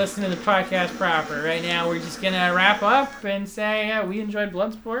 you gotta listen to the podcast proper. Right now, we're just gonna wrap up and say we enjoyed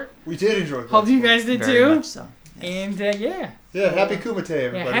Bloodsport. We did enjoy Bloodsport. Hope you guys did Very too. much so. Yes. And yeah. Yeah, happy Kumite,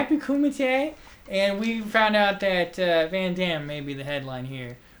 everybody. Yeah, happy Kumite. And we found out that Van Damme may be the headline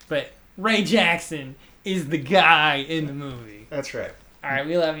here, but Ray Jackson is the guy in the movie. That's right. All right,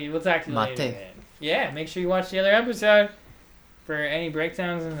 we love you. We'll talk to you Mate. later. Man. Yeah, make sure you watch the other episode for any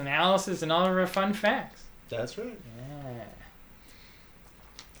breakdowns and analysis and all of our fun facts. That's right. Yeah.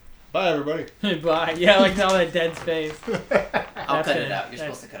 Bye, everybody. Bye. Yeah, like all that dead space. I'll That's cut it. it out. You're That's-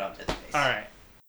 supposed to cut out that space. All right.